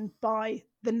 women by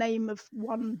the name of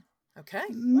one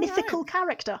mythical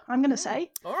character, I'm going to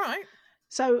say. All right.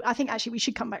 So I think actually we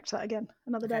should come back to that again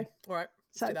another day. All right.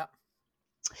 Let's do that.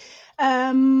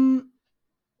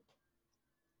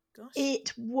 Gosh.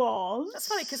 It was... That's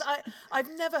funny, because I've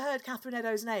never heard Catherine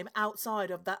Eddowes' name outside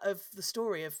of the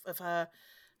story of her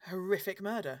horrific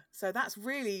murder. So that's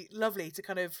really lovely to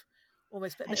kind of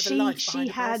almost put a And bit of a life behind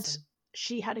a person.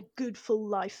 she had a good full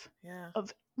life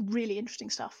of really interesting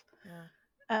stuff.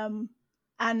 And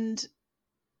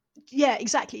yeah,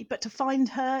 exactly. But to find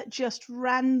her just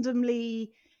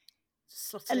randomly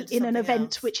slotted into in an something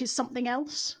event else. which is something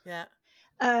else. Yeah.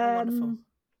 Wonderful.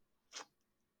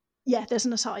 Yeah, there's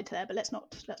an aside there, but let's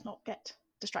not get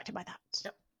distracted by that.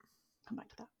 Yep. Come back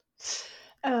to that.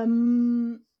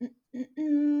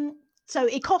 So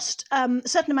it cost a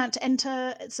certain amount to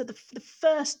enter. So the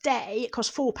first day it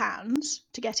cost £4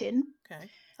 to get in. Okay,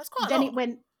 that's quite Then a lot.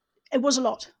 It was a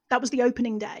lot. That was the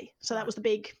opening day. So Right. that was the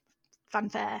big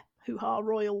fanfare, hoo-ha,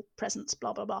 royal presents,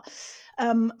 blah, blah, blah.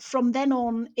 From then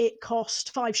on, it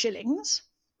cost 5 shillings.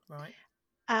 Right.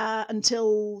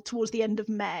 Until towards the end of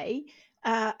May.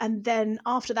 And then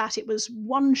after that, it was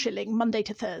 1 shilling Monday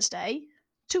to Thursday,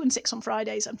 2 and 6 on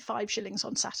Fridays, and 5 shillings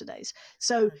on Saturdays.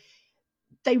 So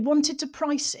they wanted to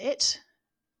price it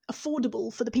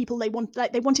affordable for the people they want.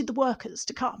 Like, they wanted the workers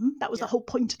to come. That was the whole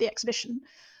point of the exhibition.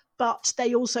 But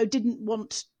they also didn't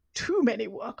want too many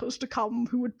workers to come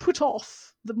who would put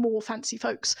off the more fancy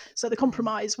folks. So the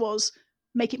compromise was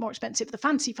make it more expensive. The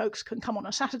fancy folks can come on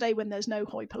a Saturday when there's no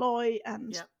hoi polloi,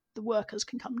 and the workers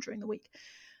can come during the week.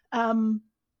 Interesting.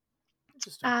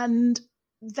 And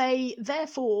they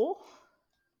therefore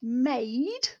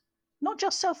made, not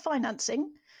just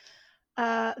self-financing,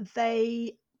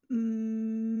 they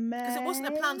because it wasn't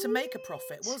a plan to make a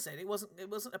profit, was it? It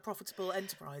wasn't a profitable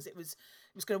enterprise. It was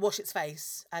going to wash its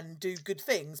face and do good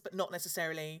things, but not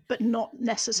necessarily make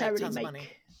money.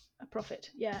 A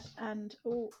profit. Yeah. And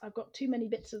I've got too many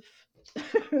bits of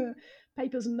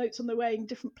papers and notes on the way in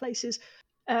different places.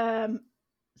 So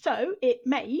it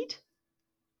made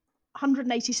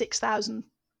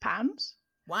 £186,000.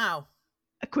 Wow.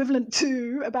 Equivalent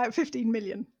to about 15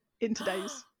 million in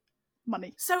today's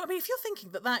money. So, I mean, if you're thinking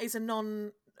that is a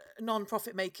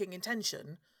non-profit making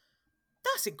intention,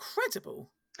 that's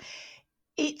incredible.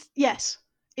 It's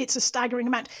a staggering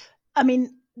amount. I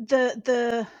mean,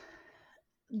 the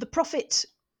profit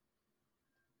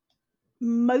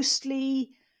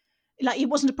mostly, like, it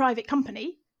wasn't a private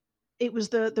company. It was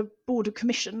the board of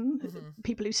commission,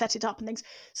 people who set it up and things.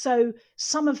 So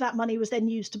some of that money was then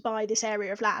used to buy this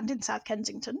area of land in South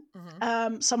Kensington.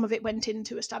 Some of it went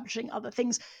into establishing other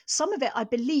things. Some of it, I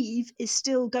believe,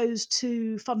 still goes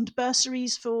to fund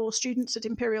bursaries for students at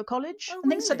Imperial College. Oh,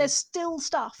 and things. So really? there's still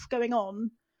stuff going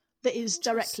on that is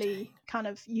directly kind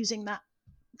of using that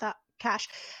cash.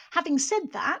 Having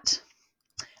said that,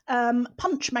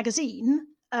 Punch magazine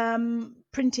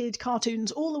printed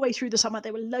cartoons all the way through the summer.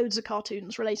 There were loads of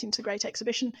cartoons relating to the Great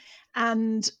Exhibition,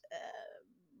 and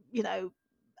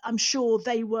I'm sure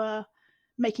they were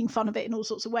making fun of it in all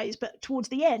sorts of ways. But towards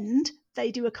the end,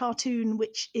 they do a cartoon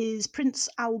which is Prince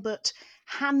Albert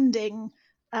handing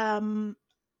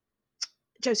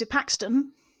Joseph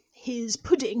Paxton his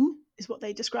pudding, is what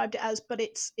they described it as, but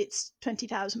it's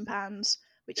 £20,000,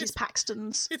 which is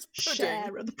Paxton's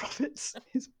share of the profits.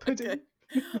 His pudding.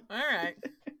 Okay. All right.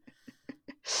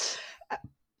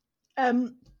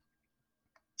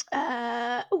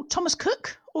 Thomas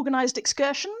Cook organised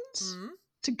excursions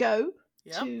to go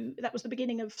to. That was the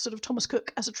beginning of sort of Thomas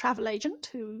Cook as a travel agent,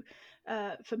 who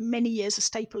for many years a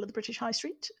staple of the British High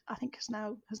Street. I think has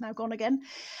now gone again.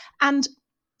 And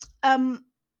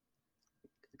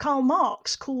Karl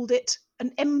Marx called it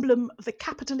an emblem of the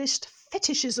capitalist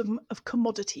fetishism of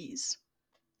commodities,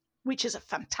 which is a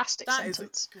fantastic sentence.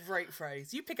 That is a great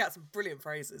phrase. You pick out some brilliant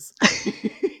phrases.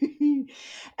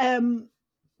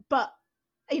 But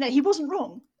he wasn't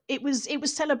wrong. It was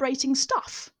celebrating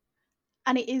stuff.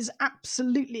 And it is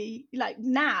absolutely, like,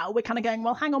 now we're kind of going,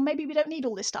 well, hang on, maybe we don't need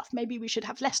all this stuff. Maybe we should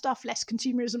have less stuff, less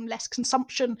consumerism, less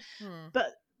consumption.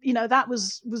 But that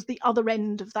was the other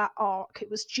end of that arc.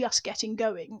 It was just getting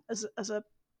going as a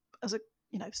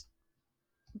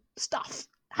stuff.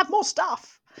 Have more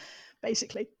stuff,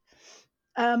 basically.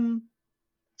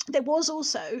 There was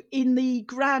also on the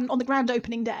grand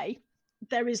opening day,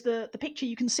 there is the picture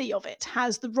you can see of it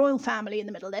has the royal family in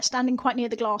the middle. They're standing quite near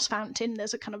the glass fountain.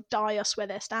 There's a kind of dais where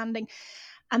they're standing,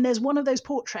 and there's one of those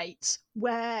portraits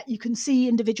where you can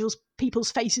see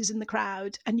people's faces in the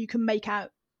crowd, and you can make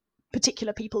out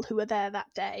particular people who were there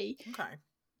that day. Okay.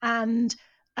 And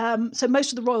so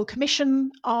most of the Royal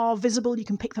Commission are visible. You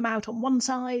can pick them out on one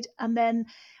side, and then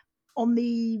on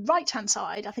the right-hand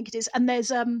side, I think it is, and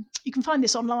there's you can find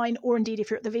this online, or indeed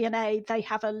if you're at the V&A, they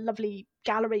have a lovely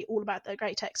gallery all about the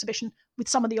Great Exhibition with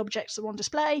some of the objects that are on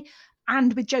display,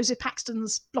 and with Joseph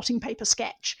Paxton's blotting paper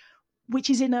sketch, which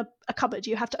is in a cupboard.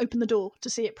 You have to open the door to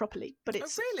see it properly. But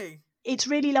it's really? it's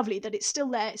really lovely that it's still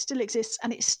there, it still exists,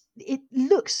 and it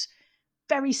looks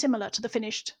very similar to the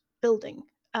finished building,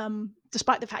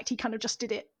 despite the fact he kind of just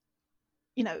did it.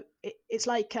 It's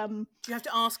like Do you have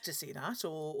to ask to see that,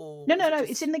 or no, is it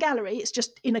it's in the gallery. It's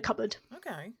just in a cupboard.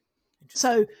 Okay,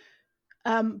 so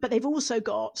but they've also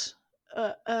got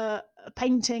a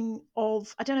painting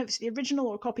of, I don't know if it's the original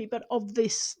or a copy, but of the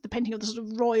painting of the sort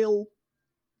of royal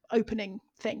opening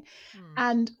thing.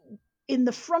 And in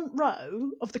the front row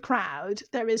of the crowd,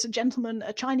 there is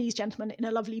a Chinese gentleman in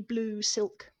a lovely blue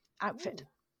silk outfit. Ooh.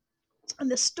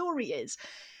 And the story is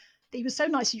that he was so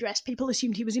nicely dressed, people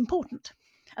assumed he was important.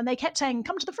 And they kept saying,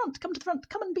 come to the front, come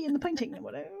and be in the painting. And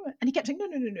he kept saying, no.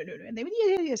 And they went,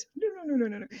 yes,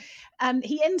 no. And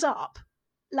he ends up,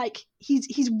 like,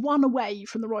 he's one away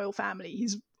from the royal family.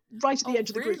 He's right at the edge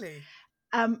of the group.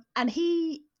 And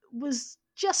he was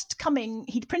just coming,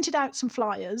 he'd printed out some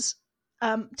flyers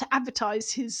to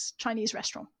advertise his Chinese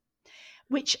restaurant,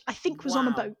 which I think was on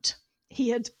a boat. He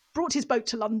had brought his boat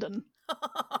to London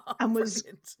and was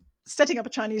setting up a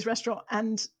Chinese restaurant,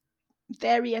 and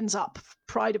there he ends up,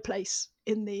 pride of place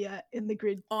in the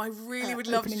grid. I really would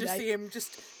love to just see him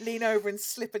just lean over and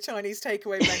slip a Chinese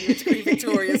takeaway menu into Queen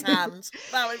Victoria's hand.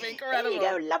 That would be incredible.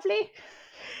 There you go, lovely.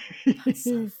 That's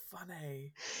so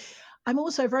funny. I'm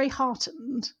also very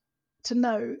heartened to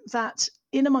know that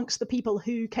in amongst the people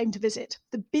who came to visit,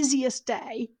 the busiest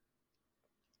day,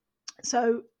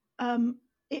 so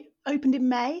it opened in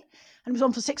May and was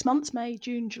on for 6 months, May,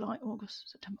 June, July, August,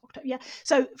 September, October. Yeah,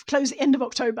 so closed the end of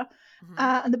October.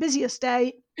 And the busiest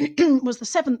day was the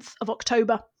 7th of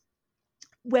October,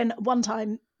 when one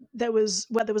time there was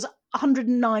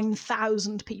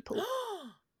 109,000 people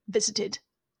visited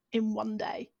in one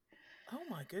day. Oh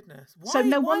my goodness. Why, so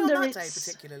no wonder on that day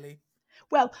particularly?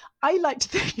 Well, I like to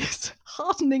think it's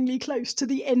hearteningly close to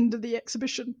the end of the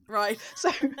exhibition. Right. So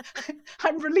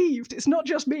I'm relieved it's not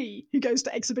just me who goes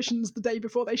to exhibitions the day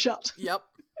before they shut. Yep.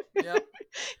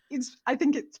 I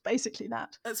think it's basically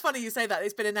that. It's funny you say that.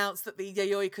 It's been announced that the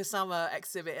Yayoi Kusama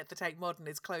exhibit at the Tate Modern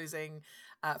is closing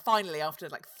finally after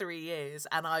like 3 years,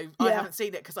 and I haven't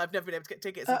seen it because I've never been able to get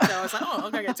tickets, and so I was like, I'm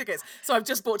going to get tickets, so I've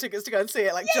just bought tickets to go and see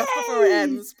it, like, Yay! Just before it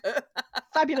ends.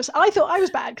 Fabulous. I thought I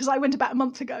was bad because I went about a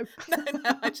month ago. No,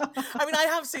 I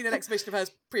have seen an exhibition of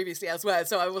hers previously elsewhere,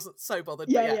 so I wasn't so bothered.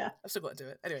 Yeah. I've still got to do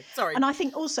it anyway. Sorry. And I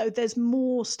think also there's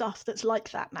more stuff that's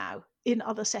like that now in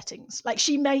other settings. Like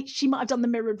she might have done the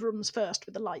mirrored rooms first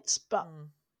with the lights, but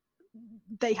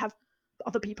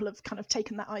other people have kind of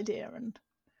taken that idea and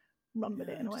run with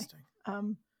it in a way.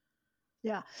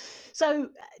 So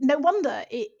no wonder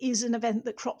it is an event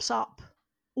that crops up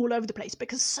all over the place,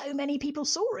 because so many people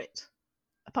saw it,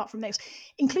 apart from those,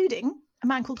 including a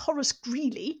man called Horace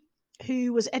Greeley,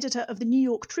 who was editor of the New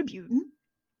York Tribune,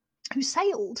 who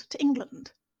sailed to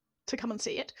England to come and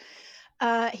see it.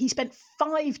 He spent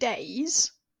 5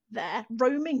 days there,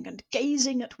 roaming and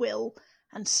gazing at will,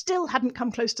 and still hadn't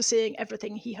come close to seeing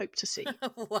everything he hoped to see.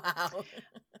 Wow.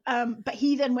 But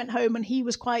he then went home, and he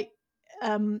was quite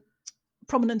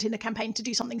prominent in a campaign to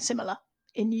do something similar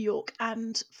in New York.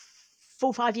 And 4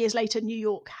 or 5 years later, New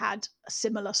York had a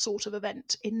similar sort of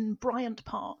event in Bryant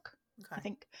Park, I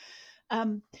think.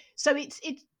 So it's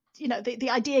the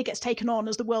idea gets taken on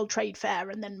as the World Trade Fair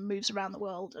and then moves around the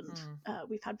world, and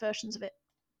we've had versions of it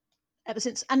ever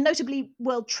since. And notably,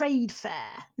 World Trade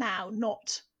Fair now,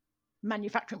 not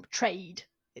manufacturing, but trade.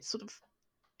 It's sort of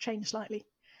changed slightly.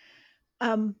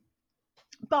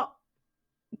 But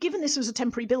given this was a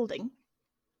temporary building,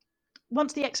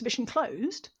 once the exhibition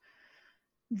closed,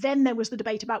 then there was the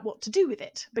debate about what to do with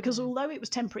it, because although it was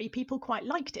temporary, people quite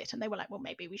liked it, and they were like, well,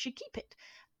 maybe we should keep it.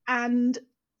 And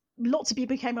lots of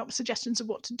people came up with suggestions of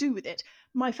what to do with it.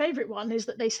 My favourite one is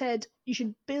that they said you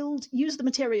should use the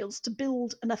materials to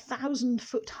build an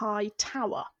 1,000-foot high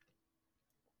tower.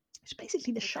 It's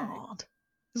basically the Shard,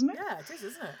 isn't it? Yeah, it is,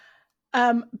 isn't it?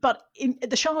 But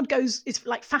the Shard it's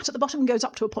like fat at the bottom and goes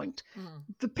up to a point.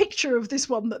 The picture of this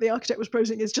one that the architect was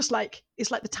proposing is just like,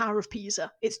 it's like the Tower of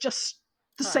Pisa. It's just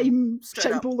the same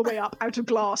shape up all the way up, out of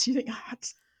glass. You think,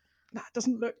 that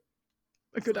doesn't look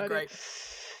a good idea.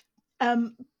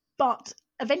 Great. But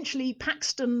eventually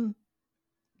Paxton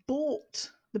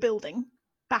bought the building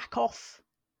back off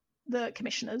the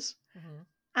commissioners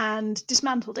and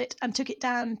dismantled it and took it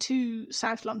down to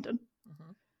South London,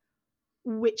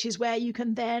 which is where you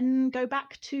can then go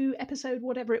back to episode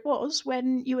whatever it was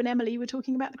when you and Emily were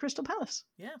talking about the Crystal Palace.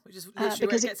 Yeah, which is literally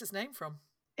where it gets its name from.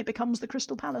 It becomes the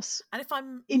Crystal Palace. And if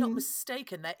I'm not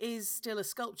mistaken, there is still a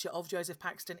sculpture of Joseph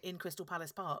Paxton in Crystal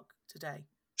Palace Park today.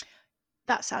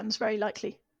 That sounds very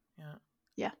likely. Yeah.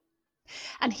 Yeah.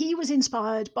 And he was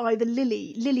inspired by the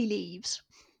lily leaves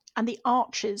and the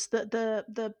arches,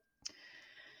 the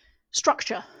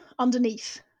structure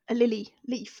underneath a lily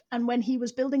leaf. And when he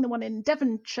was building the one in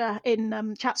Devonshire,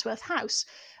 in Chatsworth House,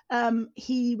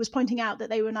 he was pointing out that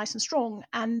they were nice and strong.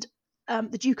 And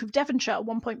the Duke of Devonshire at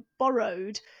one point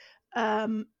borrowed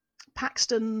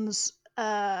Paxton's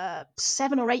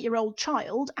 7 or 8 year old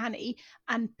child, Annie,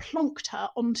 and plonked her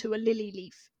onto a lily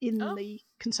leaf in the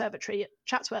conservatory at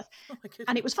Chatsworth. Oh my goodness.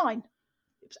 And it was fine.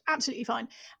 It was absolutely fine.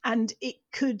 And it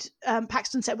could,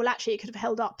 Paxton said, well, actually, it could have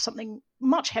held up something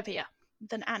much heavier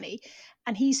than Annie.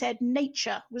 And he said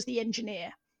nature was the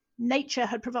engineer. Nature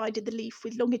had provided the leaf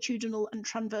with longitudinal and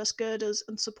transverse girders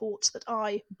and supports that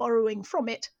I, borrowing from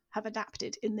it, have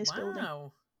adapted in this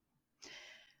building.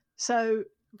 So,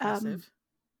 impressive.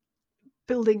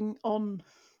 Building on,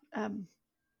 the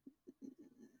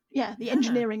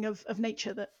engineering of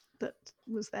nature that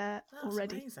was there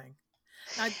already. That's amazing.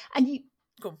 And you,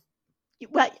 go on.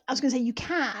 Well, I was going to say, you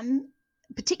can,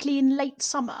 particularly in late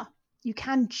summer, you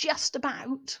can just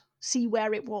about see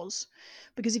where it was.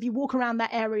 Because if you walk around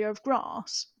that area of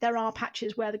grass, there are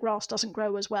patches where the grass doesn't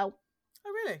grow as well.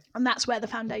 Oh, really? And that's where the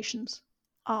foundations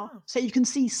are. Oh. So you can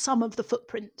see some of the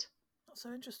footprint. That's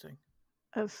so interesting.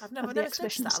 I've never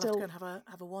exhibition that. still. I'll have to go and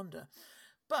have a wander.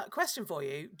 But question for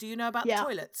you, do you know about the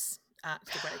toilets at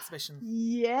the Great Exhibition?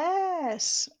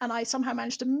 Yes, and I somehow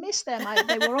managed to miss them.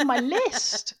 They were on my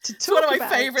list to talk about. It's one of my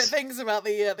favourite things about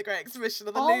the Great Exhibition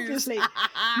are the loos. Obviously,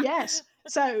 yes.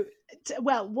 So,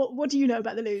 what do you know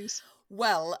about the loos?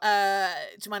 Well,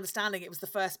 to my understanding, it was the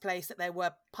first place that there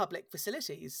were public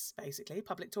facilities, basically,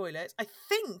 public toilets. I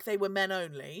think they were men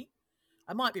only.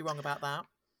 I might be wrong about that.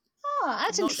 Oh,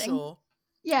 that's interesting. Not sure.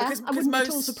 Yeah, I wouldn't be at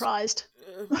all surprised.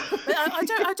 I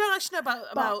don't actually know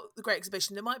about the Great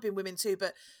Exhibition. There might have been women too,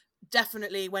 but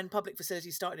definitely when public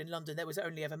facilities started in London, there was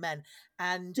only ever men.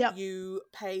 And you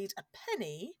paid a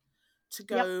penny to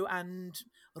go and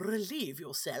relieve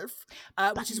yourself,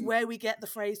 which is where we get the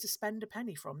phrase to spend a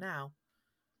penny from now.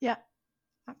 Yeah,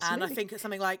 absolutely. And I think it's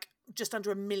something like just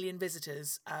under 1 million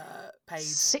visitors paid.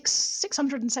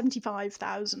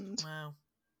 675,000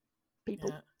 people.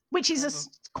 Yeah. Which is a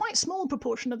quite small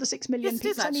proportion of the 6 million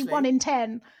people. It's only 1 in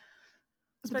 10. I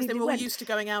suppose they were all used to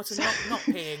going out and not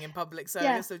peeing in public, so I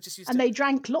guess they're just used to... And they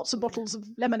drank lots of bottles of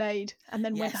lemonade and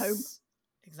then went home.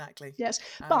 Exactly. Yes,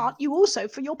 but you also,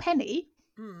 for your penny,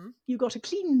 you got a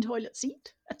clean toilet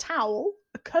seat, a towel,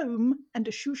 a comb, and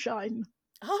a shoe shine.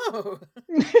 Oh!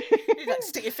 You like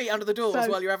stick your feet under the doors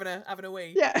while you're having a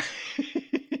wee. Yeah.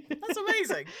 That's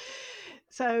amazing.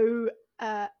 So...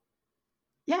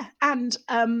 and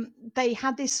they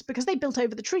had this, because they built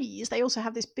over the trees, they also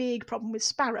have this big problem with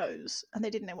sparrows, and they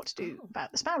didn't know what to do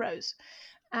about the sparrows.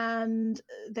 And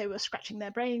they were scratching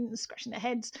their brains, scratching their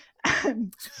heads.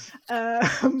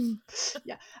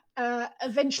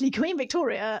 Eventually, Queen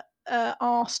Victoria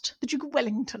asked the Duke of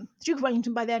Wellington. The Duke of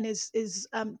Wellington by then is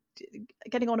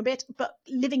getting on a bit, but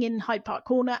living in Hyde Park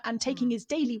Corner and taking his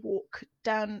daily walk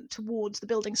down towards the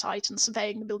building site and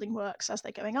surveying the building works as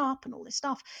they're going up and all this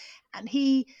stuff. And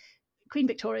Queen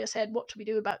Victoria said, "What do we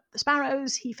do about the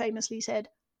sparrows?" He famously said,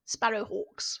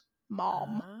 "Sparrowhawks,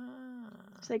 ma'am."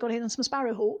 So they got in some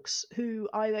sparrowhawks who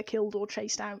either killed or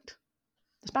chased out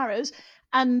the sparrows.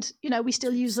 And, we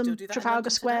still use them. Trafalgar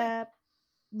Square,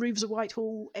 roofs of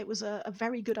Whitehall. It was a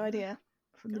very good idea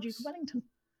from the Duke of Wellington.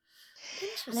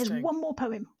 And there's one more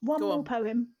poem.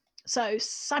 So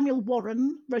Samuel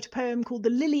Warren wrote a poem called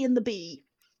The Lily and the Bee,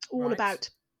 all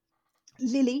about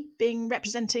Lily being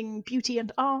representing beauty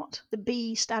and art, the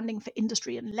bee standing for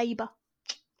industry and labour.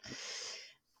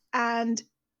 And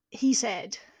he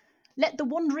said, "Let the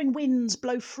wandering winds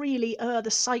blow freely o'er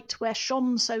the site where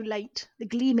shone so late the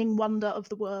gleaming wonder of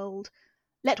the world.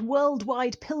 Let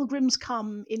worldwide pilgrims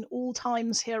come in all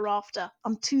times hereafter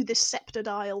unto this sceptred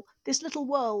isle, this little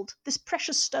world, this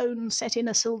precious stone set in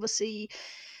a silver sea,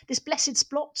 this blessed this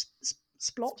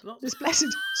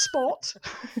blessed spot."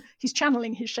 He's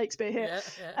channeling his Shakespeare here.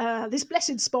 This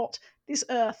blessed spot, this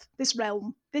earth, this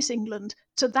realm, this England,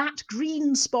 to that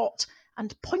green spot,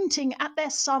 and pointing at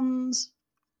their sons,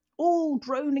 all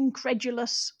grown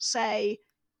incredulous, say,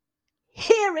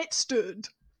 "Here it stood."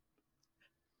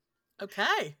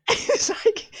 Okay. It's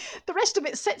like the rest of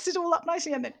it sets it all up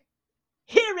nicely, and then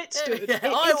here it stood. Yeah,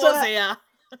 I was here.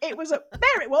 It was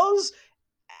there it was,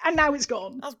 and now it's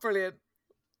gone. That's brilliant.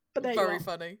 But there very you are.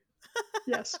 Funny.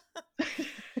 Yes.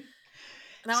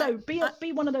 Now, so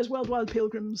be one of those worldwide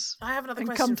pilgrims. I have another and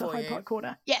question come to for Hyde you. Park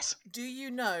Corner. Yes. Do you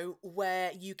know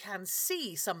where you can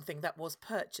see something that was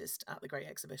purchased at the Great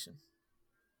Exhibition?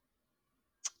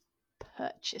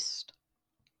 Purchased.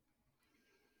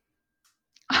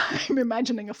 I'm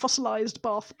imagining a fossilized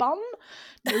Bath bun.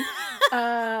 No.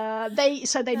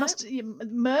 They must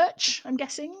merch, I'm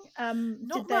guessing.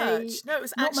 Not did they merch. No, it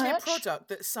was not actually merch? a product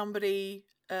that somebody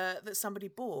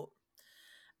bought.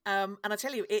 And I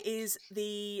tell you, it is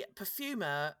the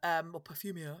perfumer, or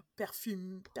perfumier,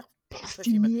 perfumer,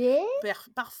 Perfumier?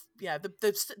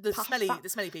 the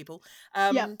smelly people,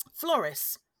 Yeah.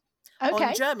 Floris on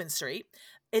Okay. Jermyn Street.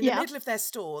 In the Yeah. middle of their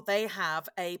store, they have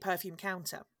a perfume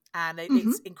counter. And Mhm.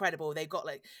 it's incredible. They've got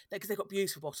because they've got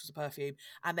beautiful bottles of perfume,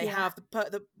 and they have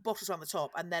the bottles on the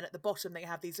top, and then at the bottom they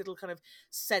have these little kind of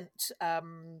scent,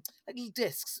 like little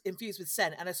discs infused with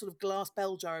scent, and a sort of glass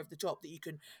bell jar over the top that you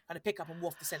can kind of pick up and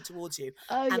waft the scent towards you.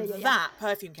 Oh, and yeah. that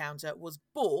perfume counter was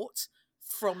bought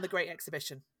from the Great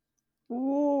Exhibition.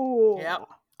 Ooh. Yep,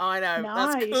 I know.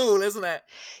 Nice. That's cool, isn't it?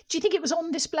 Do you think it was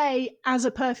on display as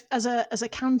a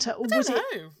counter, or was it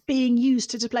know. being used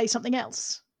to display something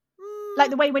else? Like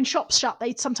the way when shops shut,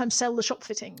 they sometimes sell the shop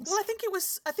fittings. Well, I think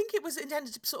it was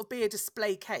intended to sort of be a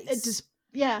display case.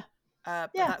 Yeah.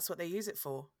 But that's what they use it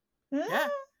for. Yeah.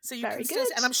 So you can still,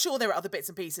 and I'm sure there are other bits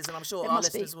and pieces, and I'm sure our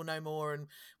listeners will know more and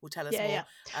will tell us more. Yeah.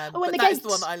 But that is the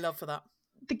one that I love for that.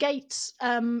 The gates,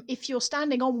 if you're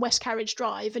standing on West Carriage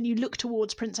Drive and you look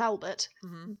towards Prince Albert,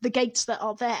 the gates that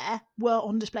are there were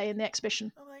on display in the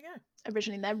exhibition. Oh, there you go.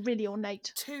 Originally, they're really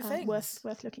ornate. Two things.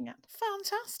 Worth looking at.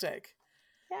 Fantastic.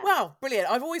 Yeah. Wow, brilliant.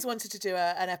 I've always wanted to do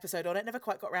an episode on it, never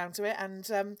quite got round to it,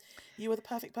 and you were the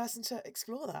perfect person to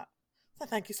explore that. So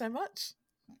thank you so much.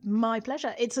 My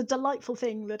pleasure. It's a delightful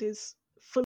thing that is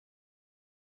full.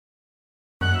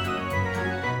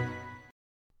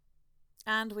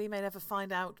 And we may never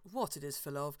find out what it is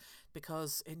full of,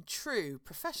 because in true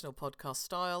professional podcast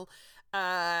style,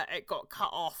 it got cut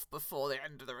off before the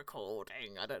end of the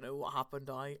recording. I don't know what happened.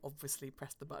 I obviously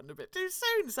pressed the button a bit too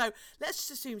soon. So let's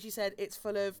just assume she said it's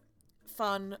full of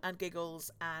fun and giggles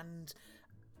and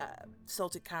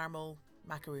salted caramel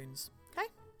macaroons. Okay?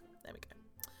 There we go.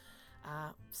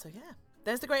 So yeah,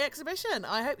 there's the Great Exhibition.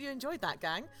 I hope you enjoyed that,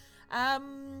 gang.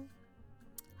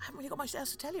 I haven't really got much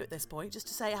else to tell you at this point, just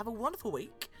to say have a wonderful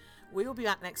week. We will be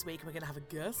back next week, and we're going to have a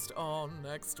guest on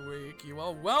next week. You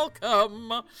are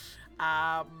welcome.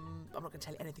 I'm not going to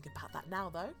tell you anything about that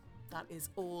now, though. That is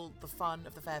all the fun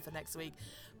of the fair for next week.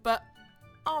 But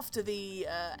after the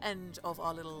end of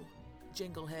our little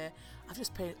jingle here, I've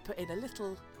just put in a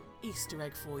little Easter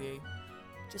egg for you,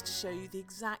 just to show you the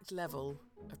exact level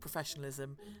of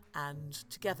professionalism and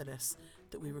togetherness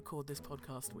that we record this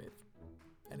podcast with.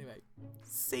 Anyway,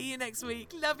 see you next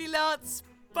week. Love you lots.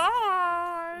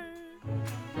 Bye.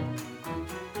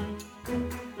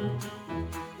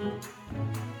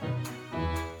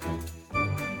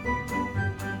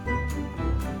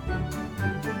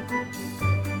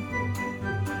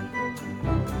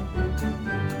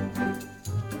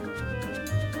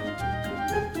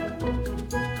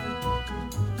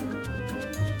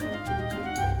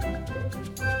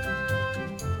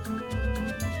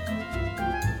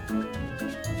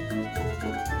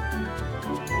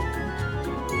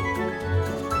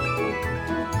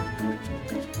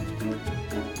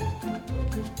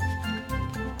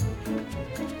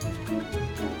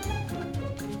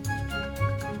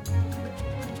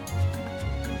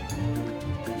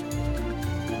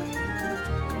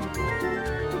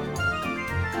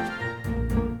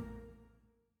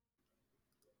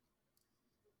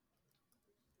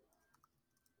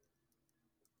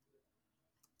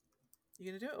 You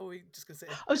going to do it, or are we just going to sit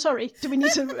here? Oh, sorry. Do we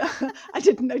need to... I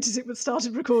didn't notice it was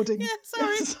started recording. Yeah,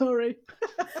 sorry. Sorry.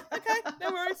 Okay,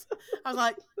 no worries. I was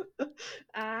like...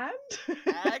 And?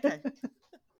 Okay.